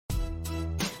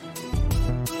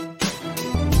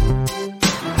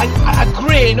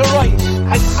grain of rice,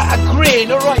 a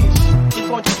grain of rice is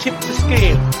going to tip the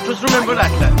scale. Just remember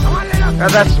that, lad.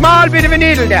 There's a small bit of a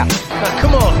needle there. Now,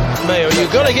 come on, Mayo,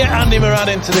 you've got to get Andy Moran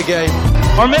into the game.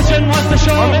 Our mission was to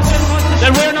show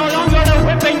that we're no longer the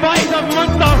whipping boys of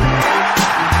Munster.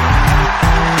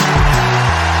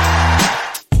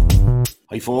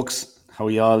 Hi folks, how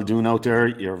are you all doing out there?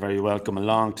 You're very welcome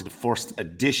along to the first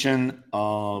edition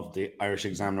of the Irish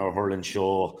Examiner Hurling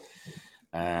Show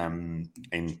in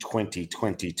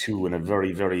 2022, and a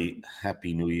very, very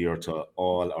happy new year to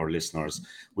all our listeners.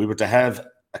 We were to have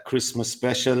a Christmas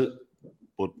special,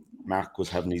 but Mark was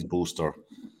having his booster,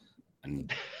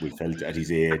 and we felt at his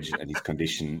age and his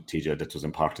condition, TJ, that it was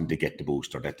important to get the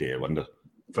booster that day, wasn't it?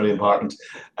 Very important.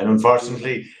 And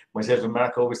unfortunately, myself and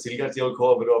Mark we still got the old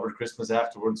COVID over Christmas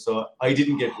afterwards, so I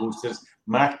didn't get boosted.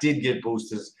 Mark did get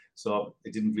boosted, so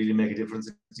it didn't really make a difference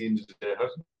at the end of the day.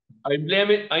 I'm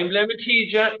blaming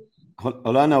TJ.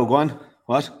 Hold on now, go on.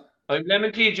 What? I'm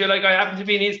blaming TJ, like I happen to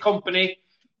be in his company.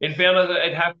 In fairness,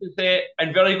 I'd have to say,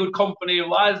 and very good company it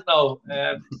was now.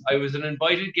 I was an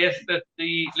invited guest at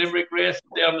the Limerick race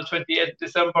there on the 28th of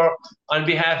December on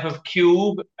behalf of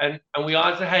Cube, and we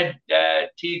also had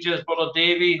TJ's brother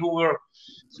Davy, who were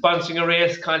sponsoring a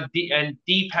race called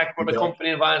Deepak for the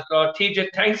company involved. So TJ,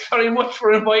 thanks very much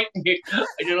for inviting me. I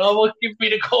don't know what give me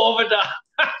the COVID.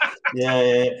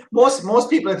 Yeah. Most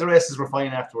people at the races were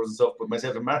fine afterwards and stuff, but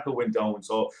myself and Marco went down,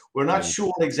 so we're not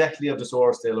sure exactly of the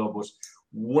source, Dalo, but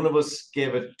one of us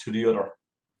gave it to the other.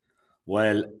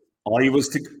 Well, I was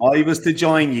to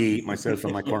join ye, myself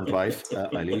and my current wife,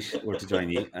 Eilish, were to join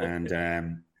ye,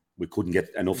 and we couldn't get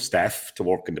enough staff to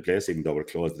work in the place, even though we're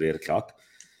closed at 8 o'clock.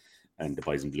 And the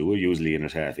boys in blue are usually in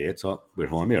at 8:30, so we're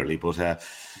home early. But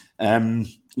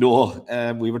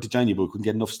we were to join you, but we couldn't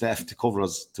get enough staff to cover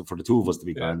us, for the two of us to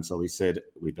be gone. So we said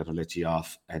we'd better let you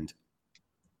off. And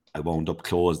I wound up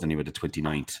closed anyway the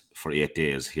 29th for 8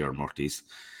 days here in Murty's.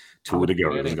 Two of the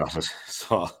girls got it.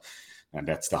 So, and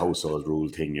that's the household rule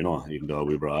thing, you know. Even though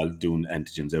we were all doing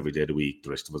antigens every day of the week, the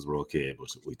rest of us were okay, but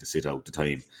we had to sit out the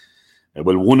time.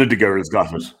 Well, one of the girls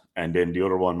got it, and then the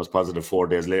other one was positive 4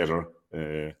 days later.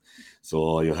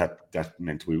 So that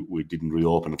meant we didn't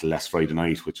reopen until last Friday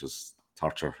night, which was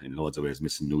torture in loads of ways,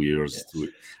 missing New Year's. Yes.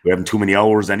 We haven't too many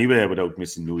hours anyway without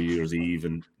missing New Year's Eve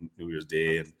and New Year's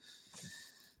Day. And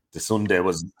the Sunday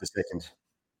was the second.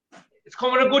 It's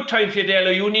coming a good time for you,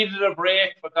 Dalo. You needed a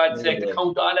break, for God's sake, to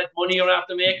count all that money you're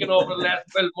after making over the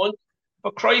last 12 months.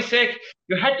 For Christ's sake,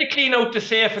 you had to clean out the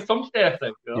safe at some stage.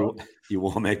 You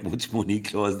won't make much money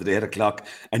closed at 8 o'clock.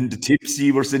 And the tips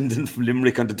you were sending from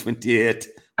Limerick on the 28th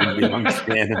will be on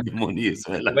Spain and the money as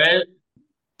well. Well,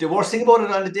 the worst thing about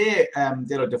it on the day,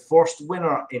 the first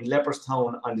winner in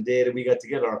Leopardstown on the day that we got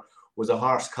together was a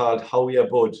horse called Howie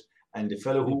Bud. And the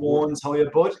fellow who owns Howie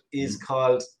Bud is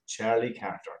called Charlie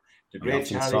Carter. The great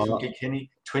Charlie from Kilkenny,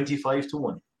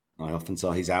 25-1. I often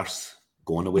saw his arse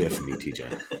going away from me,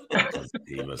 TJ.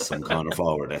 He was some corner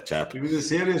forward, that chap. He was a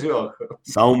serious dog.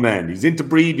 Sound man. He was into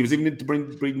breed. He was even into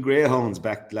breeding greyhounds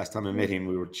back last time I met him.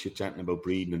 We were chit-chatting about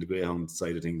breeding and the greyhound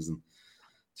side of things. And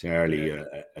Charlie,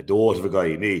 a dote of a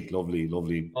guy,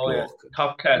 lovely bloke. Yeah.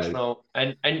 Top class now.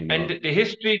 And the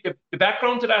history, the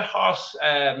background to that horse,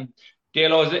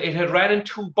 Dalo, it had ran in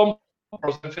 2 bumpers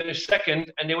and finished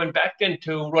second, and they went back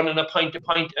into running a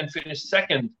point-to-point and finished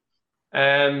second.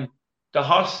 The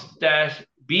horse that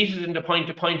beat it in the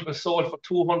point-to-point was sold for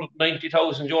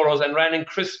 €290,000 and ran in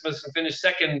Christmas and finished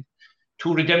second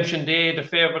to Redemption Day, the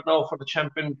favourite now for the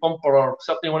champion bumper, or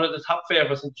certainly one of the top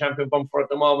favourites in the champion bumper at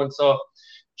the moment. So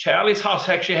Charlie's horse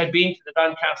actually had been to the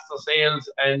Doncaster sales,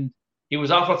 and he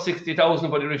was offered 60,000,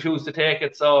 but he refused to take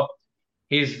it. So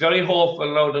he's very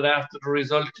hopeful now that after the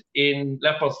result in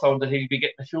Leopardstown that he'll be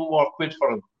getting a few more quid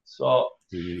for him. So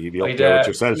he'll be up there with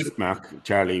yourself, Mark.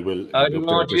 Charlie will. I've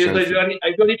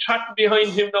only tracking behind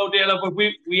him now, Dale. But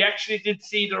we actually did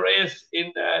see the race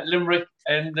in Limerick,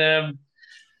 and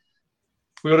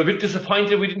we were a bit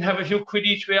disappointed we didn't have a few quid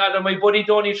each way. Although my buddy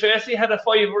Donny Tracy had a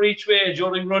 $5 each way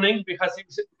during running because he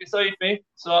was sitting beside me.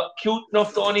 So cute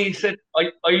enough, Donny said,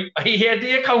 "I had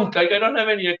the account. Like I don't have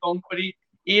any account, but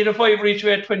he had a $5 each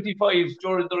way at 25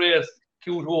 during the race.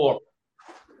 Cute whore.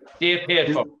 They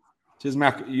paid for." Just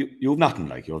Mark, you have nothing,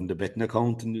 like you haven't a betting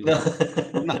account and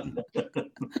nothing.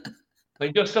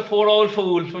 I'm just a poor old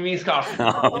fool for me, Scott.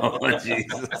 Oh,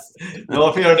 Jesus.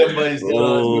 No fear of them boys.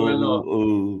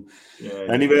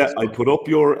 Anyway, I put up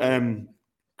your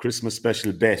Christmas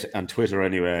special bet on Twitter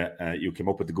anyway. You came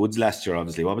up with the goods last year,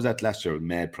 obviously. What was that last year?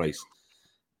 Mad price?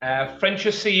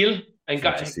 French Seal, and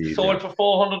got sold for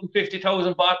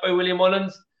 450,000, bought by William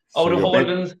Mullins out of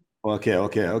Holden's.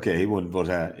 Okay. He won, but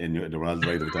in the world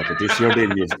right with that. But this year,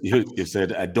 then you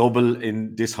said a double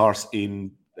in this horse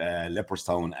in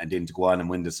Leopardstown, and then to go on and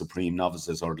win the Supreme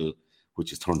Novices Hurdle,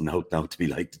 which is turning out now to be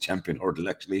like the champion hurdle,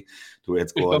 actually, the way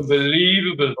it's going.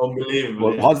 Unbelievable.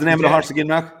 What's the name of the horse again,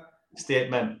 Mark?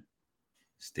 Stateman.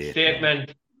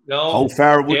 No. How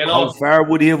far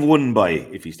would he have won by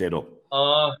if he stayed up?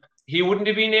 He wouldn't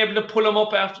have been able to pull him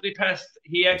up after they passed.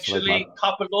 He actually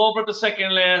toppled over the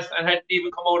second last and hadn't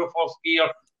even come out of first gear.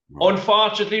 No.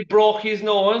 Unfortunately, broke his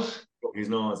nose.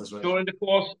 That's right. During the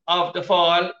course of the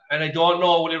fall, and I don't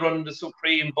know will he run the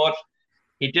Supreme, but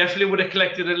he definitely would have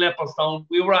collected a Leopardstown.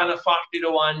 We were on a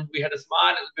 40-1. We had a small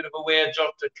little bit of a wager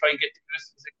to try and get the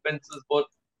Christmas expenses, but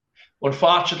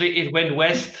unfortunately, it went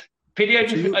west. Pity I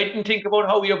didn't think about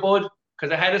Howie Bud,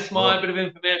 because I had a small bit of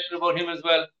information about him as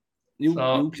well. You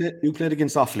played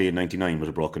against Offaly in '99 with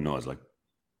a broken nose, like.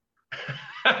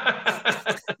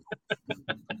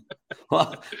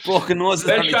 What? Broken nose is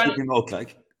only keeping out,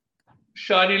 like.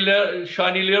 Shawnee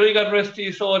Leary got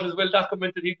resty, so it is well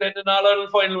documented. He played an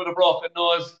All-Ireland final with a broken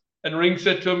nose, and Ring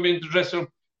said to him in the dressing room,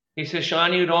 he says,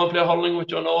 Shawnee, you don't play hurling with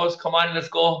your nose. Come on, let's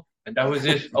go. And that was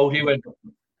it. Out he went.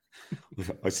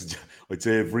 I'd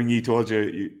say if Ringy told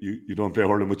you don't play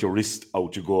hurling with your wrist,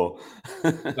 out you go.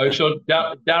 I showed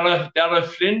Dara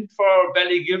Flynn for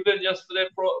Ballygiblin yesterday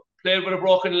played with a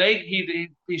broken leg.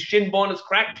 His shin bone is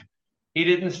cracked. He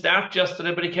didn't start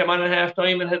yesterday, but he came on at half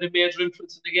time and had a major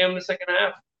influence in the game in the second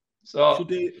half. So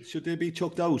should they be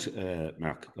chucked out,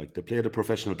 Mark? Like they played a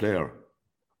professional player.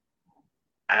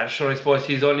 Sure, I suppose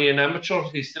he's only an amateur.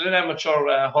 He's still an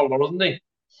amateur hurler, isn't he?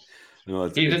 No,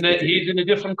 he's in a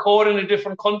different code in a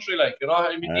different country, like, you know.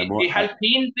 I mean, the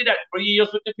Alpines did that for years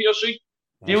with the PRC.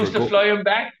 They used to fly him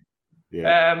back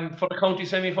for the county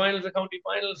semi-finals, the county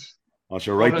finals.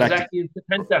 Sure, right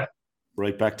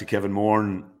back to Kevin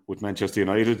Moran with Manchester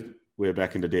United way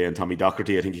back in the day, and Tommy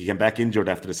Docherty. I think he came back injured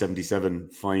after the '77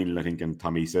 final, I think, and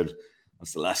Tommy said,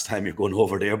 "That's the last time you're going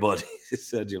over there, bud." He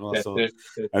said, you know. So,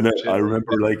 and I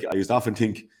remember, like, I used to often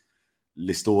think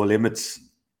Listowel Emmets.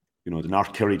 You know, the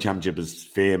North Kerry Championship is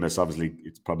famous. Obviously,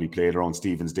 it's probably played around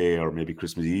Stephen's Day or maybe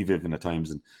Christmas Eve even at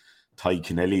times. And Ty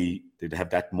Kennelly, they'd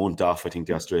have that month off, I think,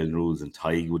 the Australian rules, and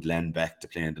Ty would land back to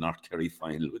play in the North Kerry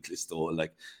final with Listowel.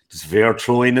 Like, just fair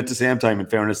throwing at the same time, in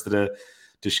fairness to the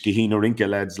Skeheen or Inca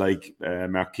lads, like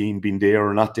Mark Keane being there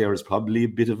or not there is probably a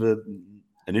bit of an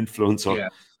influencer. Yeah.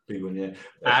 Big one, yeah.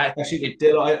 Actually,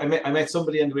 Dalo, I met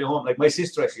somebody on the way home. Like, my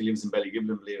sister actually lives in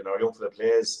Ballygiblin, believe it or not. Our young fella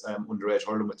plays underage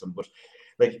hurling with them, but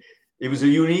like, it was a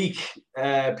unique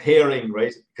pairing,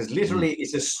 right? Because literally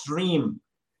it's a stream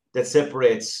that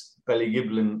separates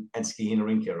Ballygiblin and Skeheen or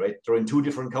Inca, right? They're in two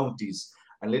different counties,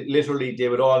 and literally they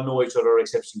would all know each other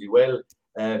exceptionally well.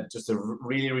 Just a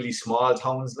really, really small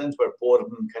townsland where both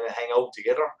of them kind of hang out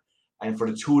together, and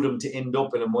for the two of them to end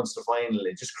up in a Munster final,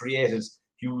 it just created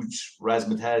huge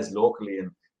razzmatazz locally, and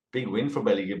big win for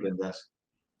Ballygiblin. That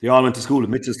they all went to school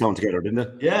in Mitchelstown together,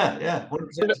 didn't they? Yeah,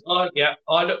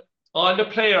 100%. All the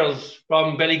players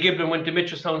from Ballygiblin went to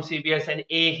Mitchelstown CBS, and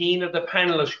 18 of the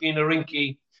panel of Skeheen or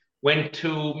Inca went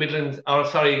to Mitchelstown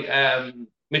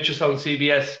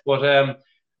CBS. But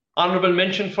honourable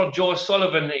mention for Joe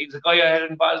Sullivan. He's a guy I had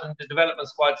involved in the development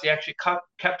squads. He actually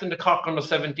captained the Cork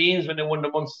under-17s when they won the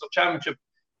Munster Championship,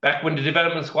 back when the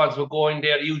development squads were going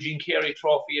there, the Eugene Carey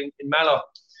Trophy in Mallow.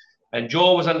 And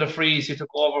Joe was on the frees. He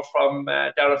took over from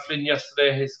Dara Flynn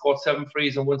yesterday. He scored 7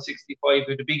 frees and 165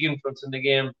 with a big influence in the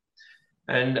game.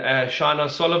 And Sean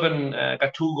O'Sullivan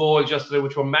got 2 goals yesterday,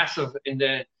 which were massive.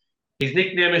 His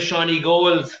nickname is Shawnee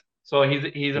Goals. So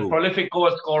he's a prolific goal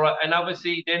scorer. And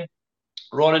obviously then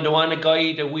Ronan Dewan, a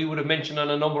guy that we would have mentioned on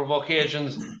a number of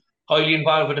occasions, highly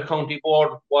involved with the county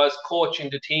board, was coaching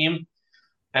the team.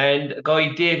 And a guy,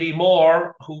 Davy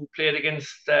Moore, who played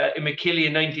against Imekilly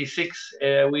in '96.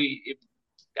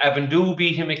 Avondhu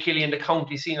beat Imekilly in the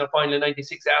county senior final in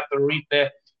 '96 after a replay.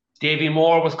 Davy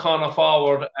Moore was corner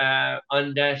forward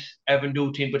on that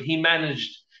Avondhu team, but he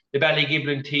managed the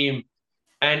Ballygiblin team.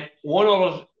 And one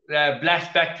other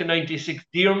blast back to '96,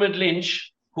 Diarmuid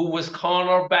Lynch, who was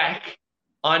corner back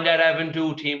on that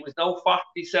Avondhu team, was now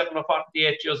 47 or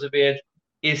 48 years of age,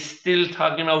 is still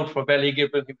tugging out for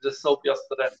Ballygiblin. He was a sub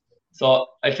yesterday. So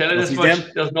I tell you this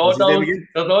much, there's no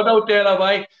doubt there,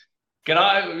 boy. Get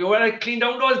on, you want to clean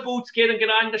down those boots, kid, and get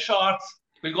on the shorts.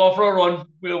 We'll go for a run.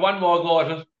 We'll have one more go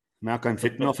at it. Mark, I'm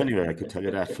fit enough anyway, I could tell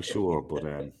you that for sure, but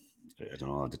I don't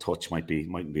know, the touch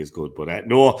mightn't be as good, but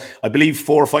no, I believe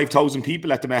 4,000 or 5,000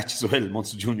 people at the match as well,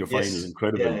 Munster Junior final,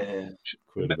 incredible. Yeah.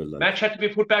 Incredible. Match had to be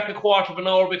put back a quarter of an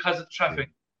hour because of the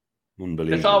traffic.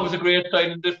 Unbelievable. It's always a great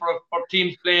sign for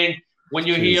teams playing when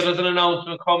you hear there's an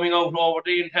announcement coming out over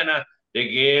the antenna, the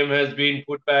game has been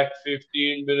put back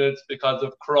 15 minutes because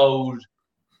of crowd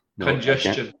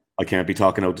congestion. I can't be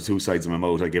talking out the two sides of my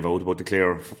mouth. I give out about the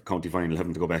Clare county final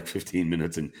having to go back 15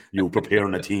 minutes and you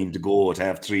preparing a team to go at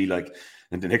half 3, like,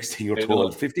 and the next thing you're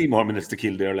told 15 more minutes to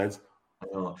kill there, lads. I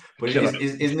know. But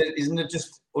isn't it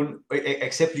just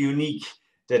exceptionally unique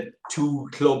that two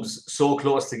clubs so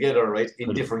close together, right,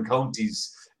 in different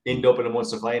counties end up in a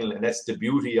Munster final? And that's the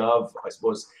beauty of, I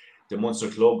suppose, the Munster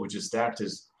club, which has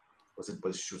started. Was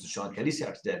it Sean Kelly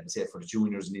started that, say, for the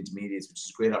juniors and intermediates, which is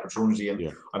a great opportunity.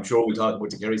 And I'm sure we'll talk about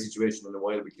the Kerry situation in a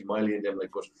while with Kilmoyley and them, like,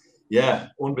 but yeah,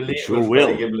 unbelievable. Sure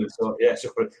will. So yeah,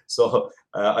 sure. So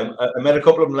I met a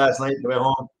couple of them last night on the way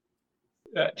home.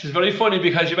 It was very funny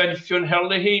because you mentioned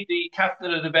Hurling, the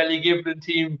captain of the Ballygiblin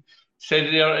team,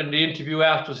 said there in the interview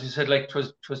afterwards, he said, like, it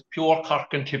was pure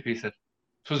Cork and tip, he said.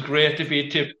 It was great to be a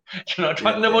tip. You know,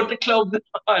 talking about the club at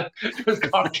all. It was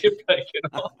Cork tip, like, you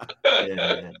know.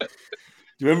 Yeah.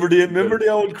 Do you remember the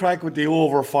old crack with the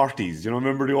over 40s? You know,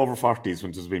 remember the over 40s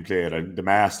when it was being played? And the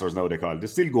Masters now they call it. They're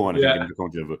still going, I think, in the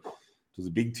county level. It was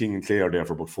a big thing in Clare there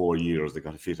for about 4 years. They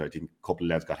got a fit. I think a couple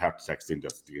of lads got heart attacks in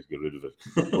just to get rid of it.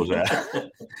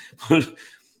 But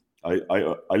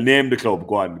I'll name the club,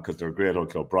 go on, because they're a great old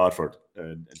club, Broadford.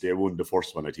 And they won the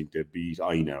first one. I think they beat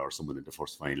Einstein or someone in the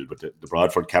first final. But the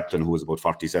Broadford captain, who was about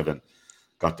 47,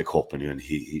 got the cup and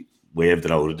he waved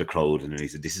it out at the crowd and he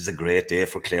said, "This is a great day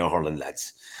for Clare hurling,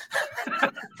 lads."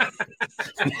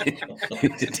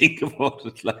 To think about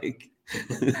it, like.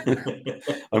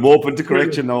 I'm open to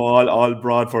correction now, all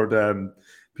Broadford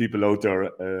people out there.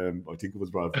 I think it was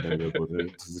Broadford anyway, but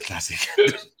it was a classic.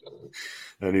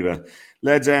 Anyway,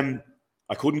 lads,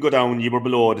 I couldn't go down. You were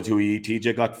below the 2E.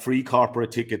 TJ got free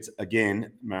corporate tickets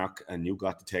again, Mark, and you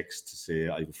got the text to say,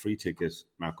 "I have a free ticket,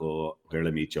 Marco, where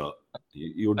I meet you."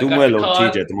 You're doing well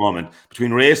out, TJ, at the moment.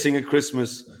 Between racing at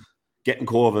Christmas, getting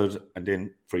COVID, and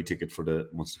then free ticket for the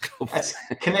Munster Club. That's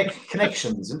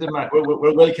connections, isn't it, Mark?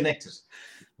 We're well connected.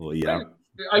 Oh, yeah.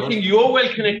 I think you're well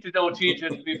connected now, TJ,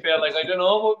 to be fair. Like, I don't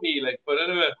know about me, like, but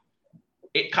anyway,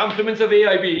 compliments of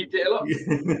AIB, Dalo.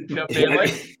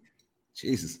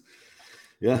 Jesus.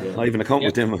 Yeah, I have an account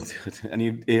with them.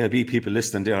 Any AIB people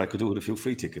listening there, I could do with a few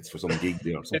free tickets for some gig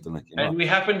there or something like that. And we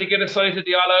happened to get a sight of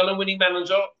the All-Ireland winning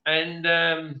manager, and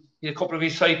a couple of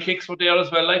his sidekicks were there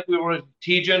as well. Like, we were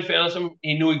TJ and fairness,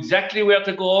 he knew exactly where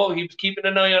to go. He was keeping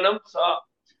an eye on him. So,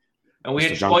 and we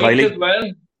had Spike as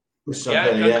well. John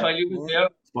Kiley was there.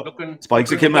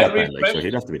 Spike's a Kilmoyley man, like, so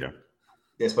he'd have to be there.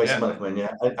 Yeah, Spike's a Kilmoyley man,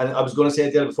 yeah. And I was going to say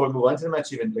there before we move on to the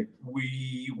match, even, like,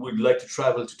 we would like to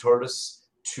travel to Thurles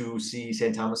to see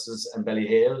St. Thomas's and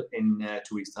Ballyhale in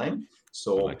 2 weeks' time.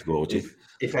 So I'd like to go,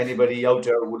 if anybody out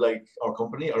there would like our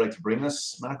company or like to bring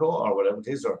us, Marco, or whatever it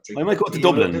is, or I might go to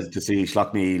Dublin to see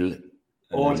Schlockmeal.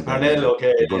 Oh, to Parnell,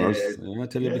 okay. I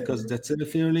tell you, because that's a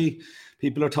fairly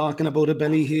people are talking about a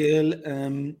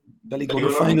Ballyhale,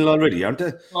 Ballygunner final already, aren't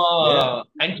they? Oh,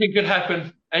 anything could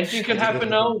happen. Anything could happen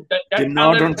now. The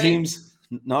northern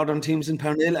teams in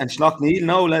Parnell and Schlockmeal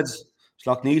now, lads.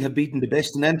 Schlockmeal have beaten the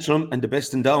best in Antrim and the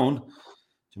best in Down,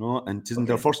 you know, and it isn't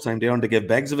their first time there, and they gave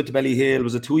bags of it to Ballyhale.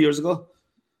 Was it 2 years ago?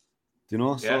 Do you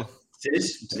know? Yeah. So it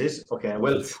is. Okay.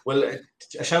 Well,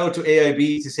 a shout out to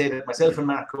AIB to say that myself and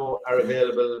Marco are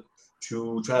available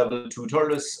to travel to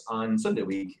Thurles on Sunday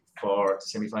week for the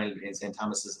semi-final between St.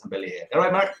 Thomas's and Ballyhale. All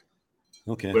right, Mark?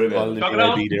 Okay. All the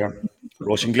AIB there.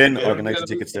 Roche and Glenn organised the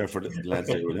tickets there for the lads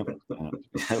there.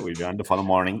 We'll be on the following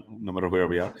morning, no matter where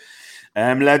we are.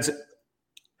 Lads,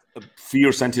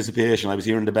 fierce anticipation. I was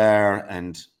here in the bar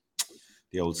and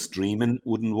the old streaming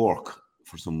wouldn't work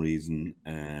for some reason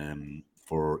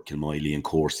for Kilmoyley and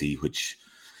Corsi,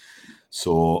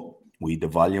 so we had the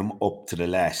volume up to the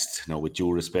last. Now, with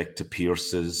due respect to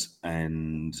Pierce's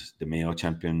and the Mayo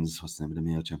champions, what's the name of the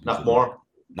Mayo champions?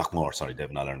 Knockmore, sorry,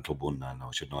 Devon All-Ireland Club 1, I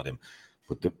should know them.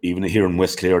 But even here in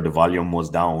West Clare, the volume was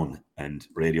down and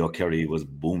Radio Kerry was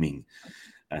booming.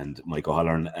 And Mike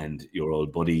O'Halloran and your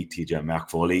old buddy TJ Mark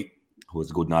Foley, who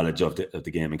has good knowledge of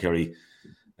the game in Kerry,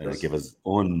 gave us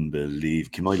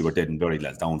unbelievable. Kilmoyley were dead and buried,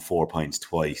 lads, down 4 points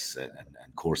twice, and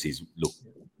Corsi's looked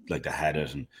like they had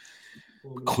it, and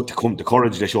the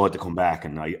courage they showed to come back.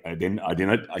 And I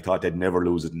thought they'd never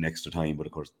lose it in extra time, but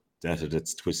of course that had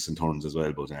its twists and turns as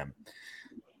well. But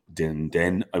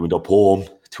then I went up home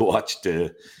to watch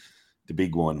the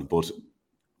big one,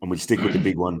 and we'll stick with the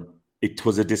big one. It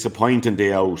was a disappointing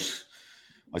day out,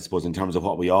 I suppose, in terms of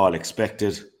what we all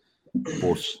expected.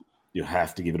 But you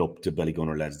have to give it up to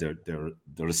Ballygunner, lads.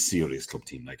 They're a serious club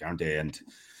team, like, aren't they? And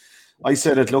I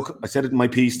said it in my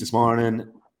piece this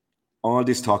morning. All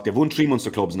this talk, they've won 3 Munster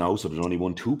clubs now, so they've only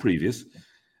won 2 previous.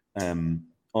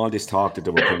 all this talk that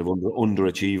they were kind of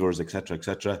underachievers, etc.,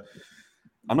 etc.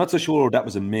 I'm not so sure that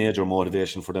was a major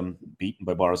motivation for them, beaten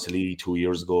by Borrisoleigh 2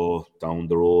 years ago down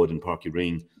the road in Parky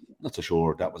Green. Not so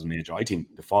sure that was major. I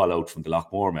think the fallout from the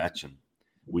Lockmore match, and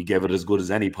we gave it as good as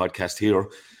any podcast here,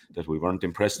 that we weren't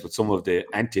impressed with some of the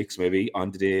antics maybe on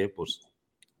the day, but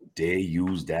they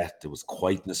used that. There was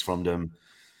quietness from them.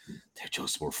 They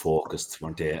just were focused,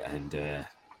 weren't they? And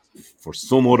for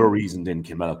some other reason, then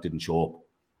Kilmallock didn't show up,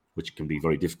 which can be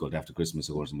very difficult after Christmas,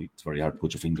 of course, and it's very hard to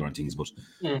put your finger on things, but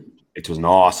it was an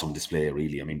awesome display,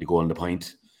 really. I mean, the goal in the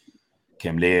point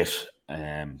came late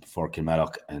for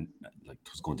Kilmallock, and like,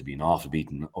 it was going to be an awful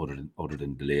beating other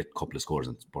than the late couple of scores,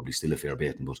 and it's probably still a fair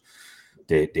beating, but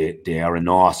they are an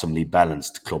awesomely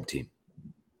balanced club team.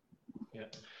 Yeah.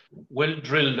 Well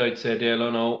drilled, I'd say,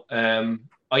 Dalo now.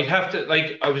 I'd have to,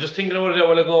 like, I was just thinking about it a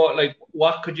while ago, like,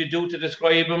 what could you do to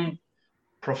describe them?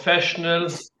 Professional,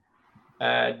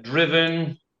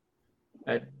 driven,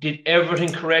 did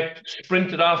everything correct,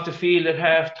 sprinted off the field at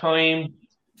half time.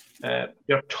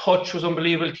 Their touch was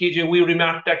unbelievable. TJ, we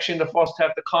remarked actually in the first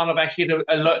half, the cornerback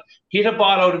hit a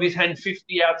ball out of his hand 50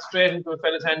 yards straight into a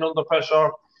fella's hand under pressure.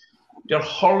 Their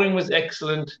hurling was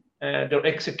excellent. Their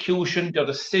execution, their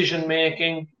decision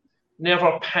making,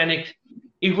 never panicked.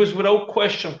 It was without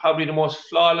question probably the most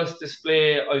flawless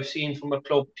display I've seen from a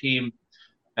club team.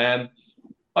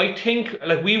 I think,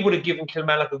 like, we would have given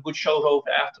Kilmallock a good shout out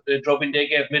after the drubbing they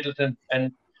gave Middleton,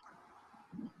 and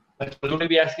I'm going to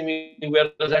be asking me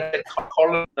where does that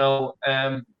hurling now.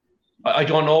 I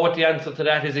don't know what the answer to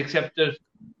that is, except that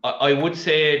I would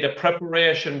say the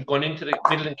preparation going into the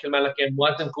Middleton Kilmallock game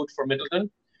wasn't good for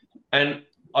Middleton, and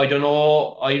I don't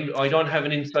know. I don't have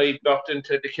an insight back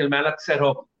into the Kilmallock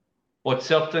setup, but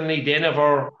certainly they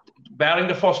never, barring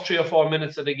the first 3 or 4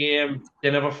 minutes of the game,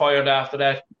 they never fired after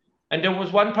that. And there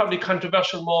was one probably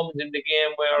controversial moment in the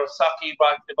game where Saki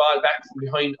brought the ball back from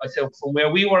behind. I said from where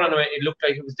we were on it looked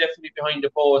like it was definitely behind the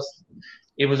post.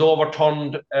 It was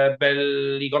overturned.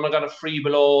 Ballygunner got a free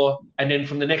below, and then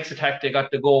from the next attack they got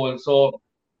the goal. So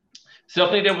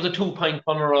certainly there was a 2-point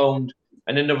turnaround,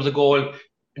 and then there was a goal.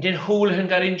 And then Hurling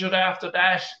got injured after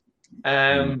that.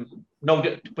 No,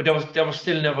 but they were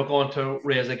still never going to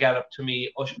raise a gallop to me.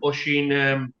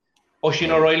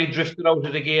 Oisin O'Reilly drifted out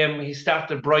of the game. He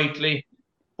started brightly,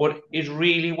 but it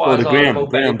really was all about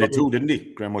Graham did too, didn't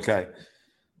he? Graham McKay.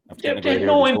 They had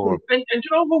no input. And you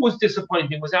know what was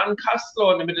disappointing was Aaron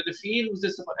Costello in the middle of the field was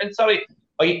disappointing. And sorry,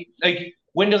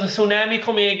 when there's a tsunami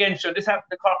coming against you, this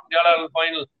happened to Cork in the All-Ireland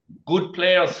final, good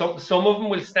players, some of them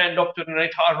will stand up to it. And I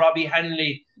thought Robbie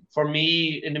Hanley, for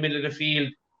me, in the middle of the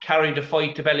field, carried the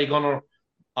fight to Ballygunner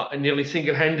nearly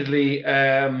single-handedly.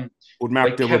 But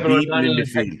Mark, they were beaten in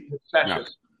midfield.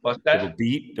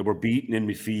 They were beaten in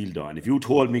midfield, and if you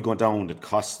told me going down that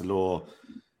Costello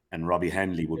and Robbie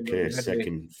Hanley would play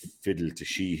second fiddle to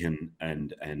Sheehan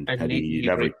and Paddy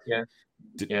Lavery,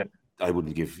 I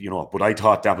wouldn't give, but I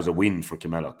thought that was a win for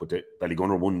Kilmallock, but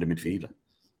Ballygunner won the midfielder.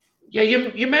 Yeah,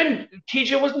 your man,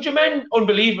 TJ, wasn't your man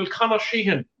unbelievable? Conor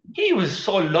Sheehan, he was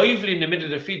so lively in the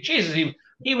middle of the field. Jesus,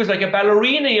 he was like a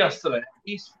ballerina yesterday.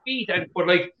 His feet, but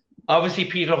like, obviously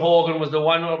Peter Hogan was the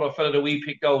one other fella that we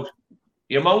picked out.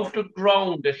 The amount of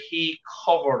ground that he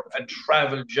covered and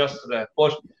travelled yesterday.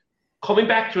 But coming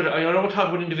back to it, I know we're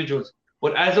talking about individuals,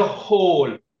 but as a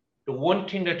whole, the one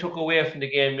thing that took away from the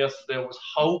game yesterday was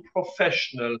how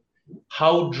professional,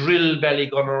 how drilled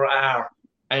Ballygunner are.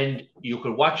 And you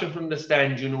could watch them from the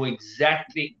stand, you know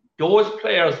exactly, those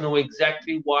players know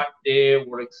exactly what they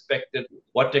were expected,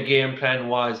 what the game plan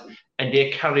was, and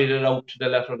they carried it out to the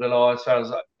letter of the law as far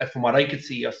as from what I could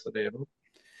see yesterday.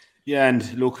 Yeah,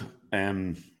 and look,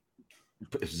 it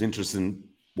was interesting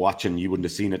watching. You wouldn't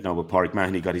have seen it now, but Pádraig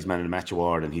Mahoney got his Man of the Match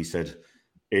award, and he said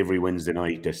every Wednesday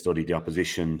night they studied the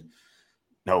opposition.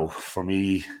 Now, for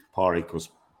me, Pádraig was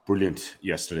brilliant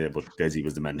yesterday, but Desi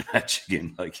was the man of the match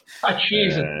again. Like,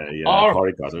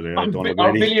 Pádraig got it. I don't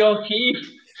know Billy O'Keefe.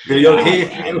 Billy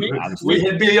O'Keefe. We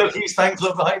had Billy O'Keefe's fan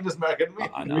club behind us, Mark, hadn't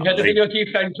we? We had the Billy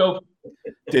O'Keefe fan club.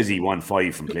 Desi won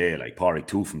 5 from play, like Pádraig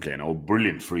 2 from play. Now,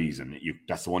 brilliant frees, and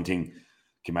that's the one thing.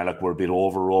 Kilmallock were a bit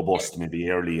over robust maybe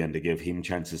early, and they gave him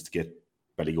chances to get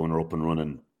Ballygunner up and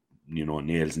running,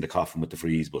 nails in the coffin with the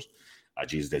frees. But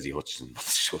Desi Hutchinson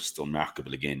was just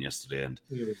unmarkable again yesterday. And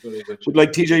but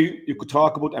like TJ, you could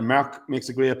talk about, and Mark makes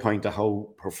a great point of how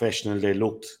professional they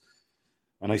looked.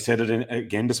 And I said it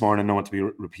again this morning. I don't want to be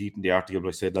repeating the article, but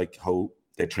I said like how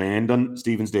they trained on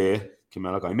Stephen's Day.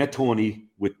 Kilmallock. I met Tony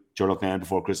with Gerlock Nan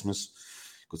before Christmas.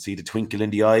 Could see the twinkle in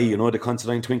the eye, the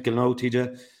Considine twinkle now,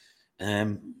 TJ.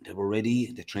 They were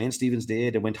ready. They trained Stephen's Day.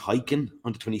 They went hiking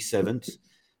on the 27th.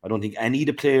 I don't think any of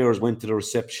the players went to the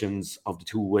receptions of the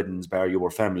 2 weddings, bar your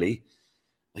family.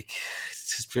 Like,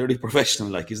 it's fairly professional,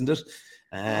 like, isn't it?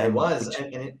 It was.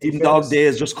 And even dog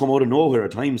days just come out of nowhere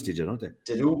at times, did you, don't they?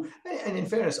 They do. And in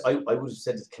fairness, I would have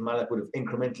said that Kilmallock would have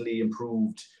incrementally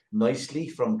improved nicely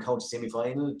from county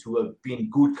semi-final to being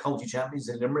good county champions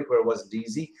in Limerick, where it wasn't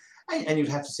easy. And you'd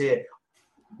have to say,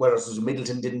 whereas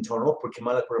Middleton didn't turn up, but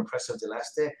Kilmallock were impressive the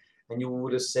last day. And you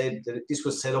would have said that this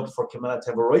was set up for Kilmallock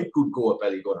to have a right good go at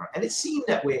Ballygunner. And it seemed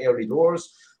that way early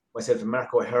doors. Myself and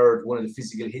Marco heard one of the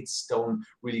physical hits down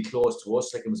really close to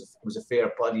us, like it was a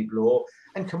fair body blow.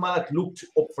 And Kilmallock looked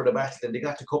up for the battle, and they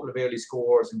got a couple of early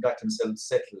scores and got themselves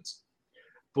settled.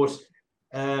 But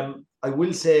I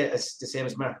will say, as the same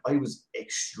as Mark, I was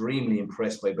extremely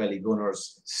impressed by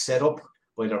Ballygunner's setup,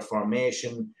 by their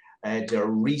formation, their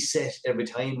reset every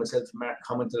time. Myself and Mark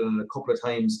commented on it a couple of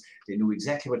times. They knew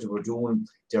exactly what they were doing.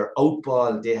 Their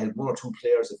outball, they had 1 or 2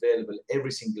 players available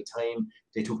every single time.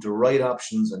 They took the right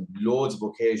options on loads of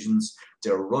occasions.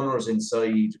 Their runners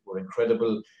inside were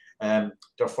incredible.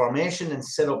 Their formation and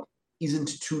setup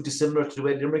isn't too dissimilar to the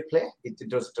way Limerick play.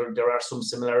 There are some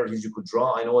similarities you could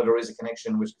draw. I know there is a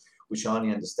connection with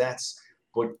Shawnee and the stats.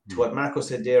 But to what Marco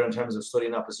said there in terms of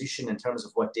studying opposition, in terms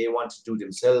of what they want to do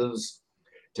themselves,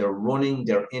 their running,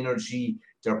 their energy,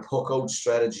 their puck-out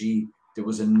strategy, there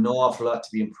was an awful lot to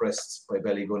be impressed by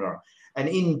Ballygunner. And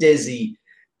in Desi,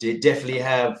 they definitely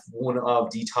have one of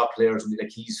the top players.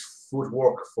 Like, his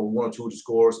footwork for 1 or 2 of the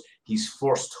scores, his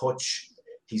first touch,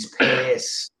 his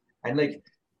pace, and like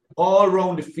all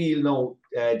around the field now,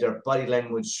 their body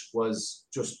language was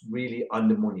just really on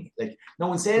the money. Like, no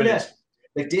one saying that.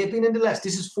 Like, they've been in the last,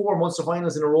 this is 4 months of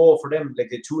finals in a row for them. Like,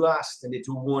 they 2 lost and they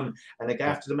 2 won. And like,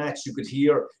 after the match, you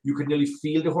could nearly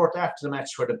feel the hurt after the match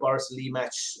for the Boris Lee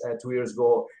match 2 years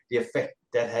ago, the effect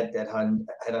that had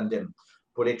on them.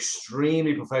 But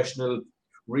extremely professional,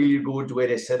 really good the way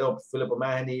they set up. Philip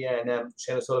O'Mahony and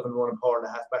Shane Sullivan running power in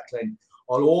the half back line.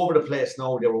 All over the place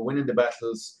now, they were winning the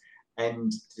battles,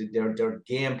 and their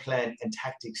game plan and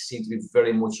tactics seem to be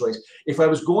very much right. If I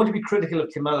was going to be critical of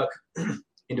Kilmallock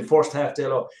in the first half,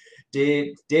 Dalo,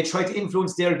 they tried to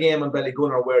influence their game on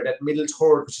Ballygunner, where that middle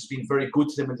third, which has been very good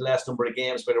to them in the last number of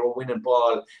games, where they were winning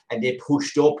ball, and they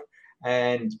pushed up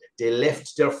and they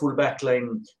left their full back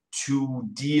line to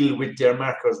deal with their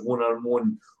markers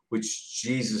one-on-one, which,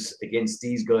 Jesus, against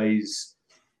these guys,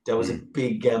 that was a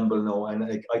big gamble now. And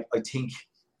I think,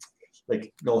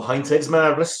 like, no, hindsight's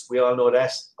marvellous. We all know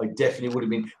that. I definitely would have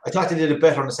been. I thought they did it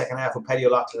better in the second half with Paddy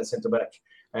O'Loughlin at centre back.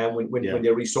 When they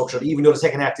restructured, even though the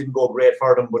second half didn't go great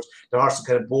for them, but the horse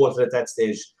kind of bolted at that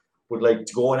stage. But like,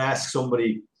 to go and ask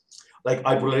somebody, like,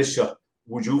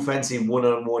 would you fancy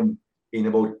one-on-one in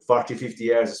about 40-50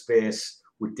 yards of space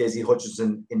with Desi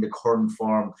Hutchinson in the current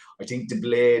form? I think the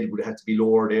blade would have to be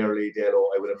lowered early, Dalo,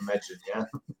 I would imagine, yeah.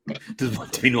 There's going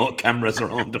to be no cameras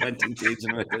around them, I think,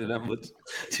 but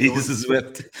Jesus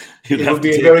wept. It would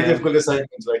be a very difficult assignment,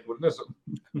 like, wouldn't it?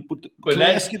 But can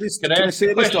I ask you this? Can I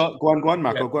say this? Go on,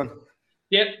 Marco, go on.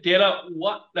 Yeah, Dalo,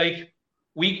 what, like,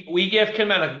 we gave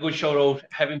Kilmallock a good shout out,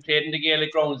 having played in the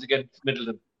Gaelic grounds against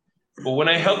Middleton. But when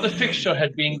I heard the fixture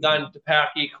had been gone to Páirc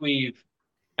Uí Chaoimh,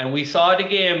 and we saw the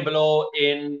game below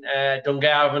in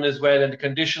Dungarvan as well, and the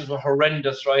conditions were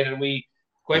horrendous, right? And we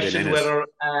questioned whether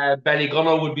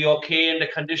Ballygunner would be okay in the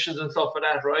conditions and stuff like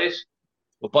that, right?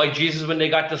 But by Jesus, when they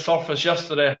got the surface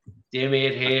yesterday, they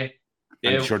made hay.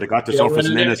 I'm sure they got the surface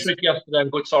in Ennis. Yesterday,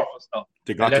 and good surface now.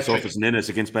 They got the surface in Ennis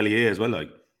against Ballyea as well, like.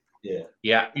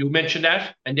 Yeah, you mentioned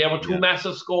that, and there were 2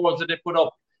 massive scores that they put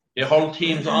up. They hurled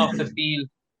teams off the field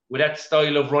with that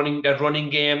style of running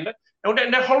game. Now,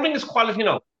 their hurling is quality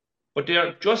now, but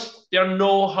their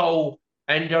know-how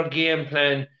and their game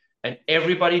plan and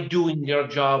everybody doing their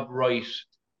job right.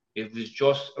 It was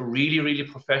just a really, really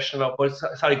professional. But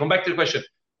sorry, come back to the question.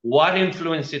 What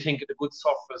influence do you think the good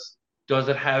surface does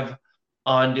it have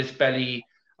on this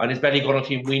Ballygunner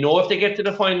team? We know if they get to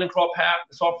the final in Croke Park,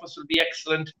 the surface will be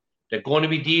excellent. They're going to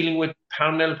be dealing with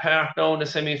Parnell Park now in the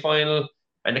semi-final,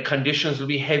 and the conditions will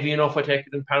be heavy enough, I take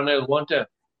it, in Parnell, won't they?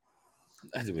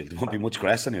 There won't be much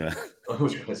grass anyway.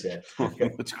 Much grass, yeah.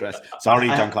 Much grass. Sorry,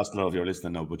 John Costello, if you're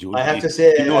listening now, but I have to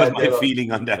say, you know my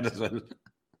feeling on that as well.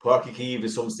 Páirc Uí Chaoimh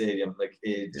is some stadium, like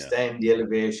the stand, the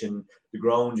elevation, the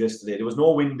ground yesterday. There was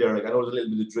no wind there. Like, I know there was a little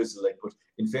bit of drizzle, like, but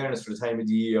in fairness, for the time of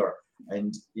the year,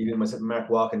 and even myself and Mark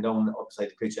walking down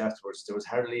upside the pitch afterwards, there was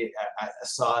hardly a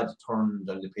sod turned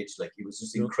on the pitch. Like, it was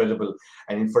just incredible.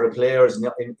 And for the players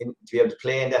to be able to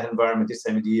play in that environment this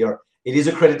time of the year, it is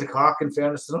a credit to Cork, in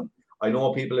fairness to them. I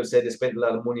know people have said they spent a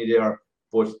lot of money there,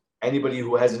 but anybody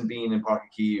who hasn't been in Páirc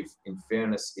Uí Chaoimh, in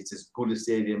fairness, it's as good a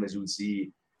stadium as you'll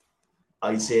see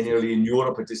I'd say nearly in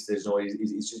Europe at this stage. No,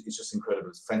 it's just incredible.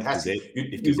 It's fantastic.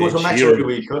 You go to a match every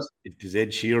week, huh? If there's Ed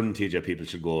Sheeran, TJ, people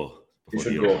should go. You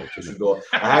should go.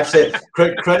 I have to say,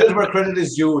 credit where credit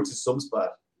is due to some spot.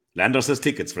 Lander says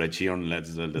tickets for Ed Sheeran, lads,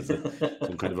 as well. There's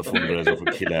some kind of a fundraiser for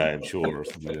Killa, I'm sure, or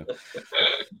something like that.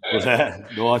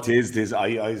 But no, it is.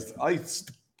 I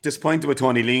disappointed with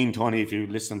Tony Lean. Tony, if you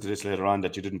listen to this later on,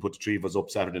 that you didn't put the three of us up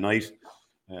Saturday night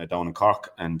down in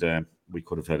Cork, and we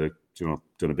could have had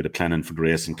done a bit of planning for the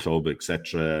racing club,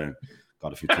 etc.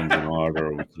 Got a few things in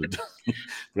order. We could have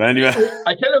but anyway,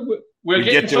 I tell you, we're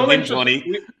getting so much.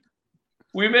 Tony.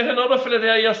 We met another fella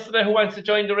there yesterday who wants to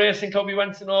join the racing club. He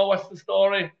wants to know what's the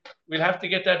story. We'll have to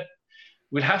get that.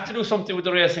 We'll have to do something with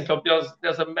the racing club.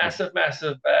 There's a massive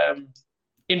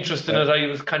interest in it. I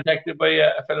was contacted by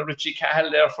a fellow Richie Cahill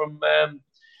there from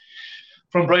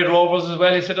Bright Rovers as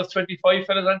well. He said there's 25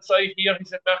 fellas on site here. He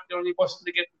said, Mark, they're only busting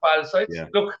to get involved. So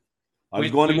look, I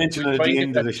was going to mention it at the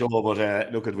end of the show,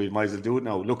 but look, we might as well do it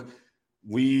now. Look,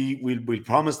 we'll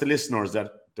promise the listeners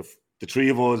that the three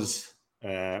of us,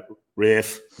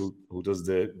 Rafe, who does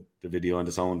the video and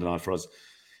the sound and all for us,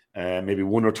 maybe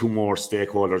one or two more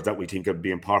stakeholders that we think would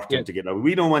be important to get out.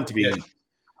 We don't want to be. Yeah.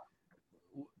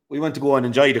 We want to go and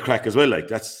enjoy the crack as well. Like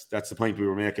that's the point we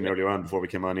were making earlier on before we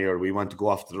came on here. We want to go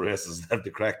off to the races, have the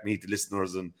crack, meet the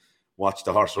listeners, and watch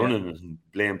the horse running and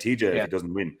blame TJ if he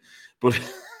doesn't win. But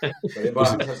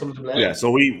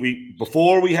so we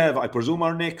before we have, I presume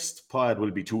our next pod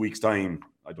will be 2 weeks' time.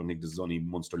 I don't think there's only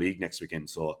Munster League next weekend,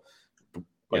 so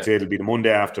I'd say it'll be the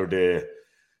Monday after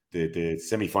the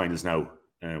semi-finals now,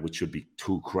 which should be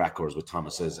two crackers with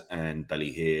Thomas's and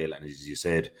Ballyhale, and as you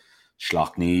said,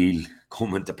 Schlockneil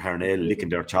coming to Parnell, licking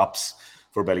their chops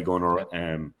for Ballygunner,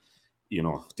 and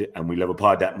we'll have a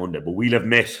pod that Monday. But we'll have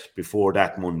met before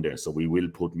that Monday, so we will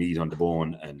put meat on the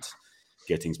bone and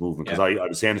get things moving. Because I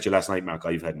was saying to you last night, Mark,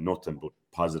 I've had nothing but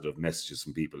positive messages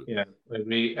from people. Yeah, I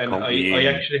agree. And I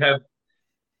actually have.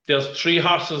 There's 3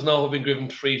 horses now who've been given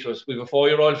free to us. We have a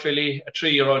 4-year-old filly, a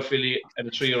 3-year-old filly, and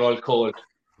a 3-year-old colt.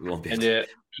 We'll have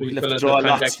to draw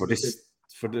lots for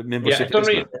the membership.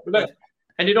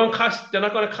 And they're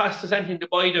not going to cost us anything to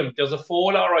buy them. There's a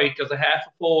foal, all right. There's a half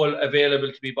a foal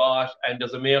available to be bought, and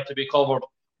there's a mare to be covered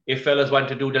if fellas want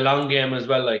to do the long game as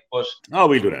well. But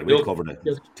we'll do that. We'll cover that.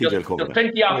 There's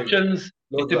plenty of options.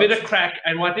 It's a bit of crack,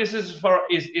 and what this is for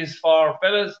is for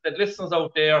fellas that listeners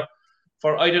out there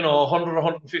for 100 or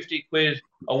 150 quid,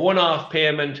 a one-off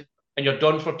payment, and you're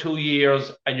done for 2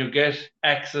 years, and you get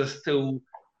access to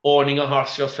owning a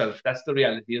horse yourself. That's the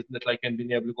reality, isn't it? Like, and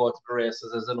being able to go to the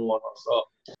races as an owner. So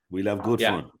we'll have good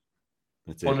fun.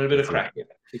 That's fun and a bit of crack. Yeah,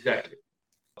 exactly.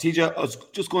 TJ, I was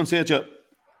just going to say to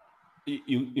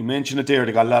you, you mentioned it there.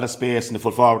 They got a lot of space in the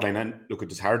full forward line, and look,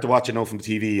 it's hard to watch it now from the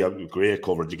TV. Great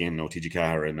coverage again now, TJ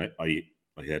Carr, and I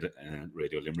had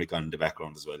Radio Limerick on in the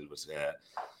background as well. It was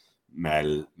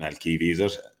Mal Keevey, is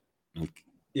it? Mal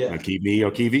Keevey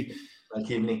or Keevey?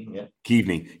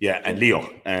 Keaveney, and Leo.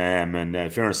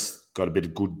 And fairness got a bit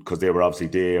of good because they were obviously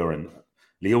there. And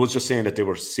Leo was just saying that they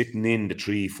were sitting in the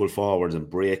 3 full forwards and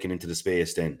breaking into the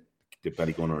space then, the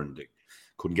Ballygunner, and they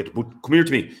couldn't get it. But come here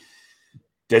to me.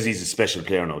 Desi's a special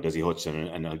player now, Desi Hutchinson,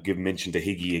 and I'll give mention to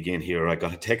Higgy again here. I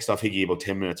got a text off Higgy about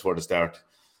 10 minutes before the start.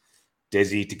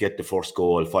 Desi to get the first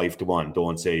goal, 5-1.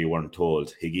 Don't say you weren't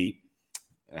told, Higgy.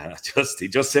 He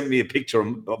just sent me a picture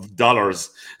of dollars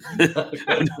and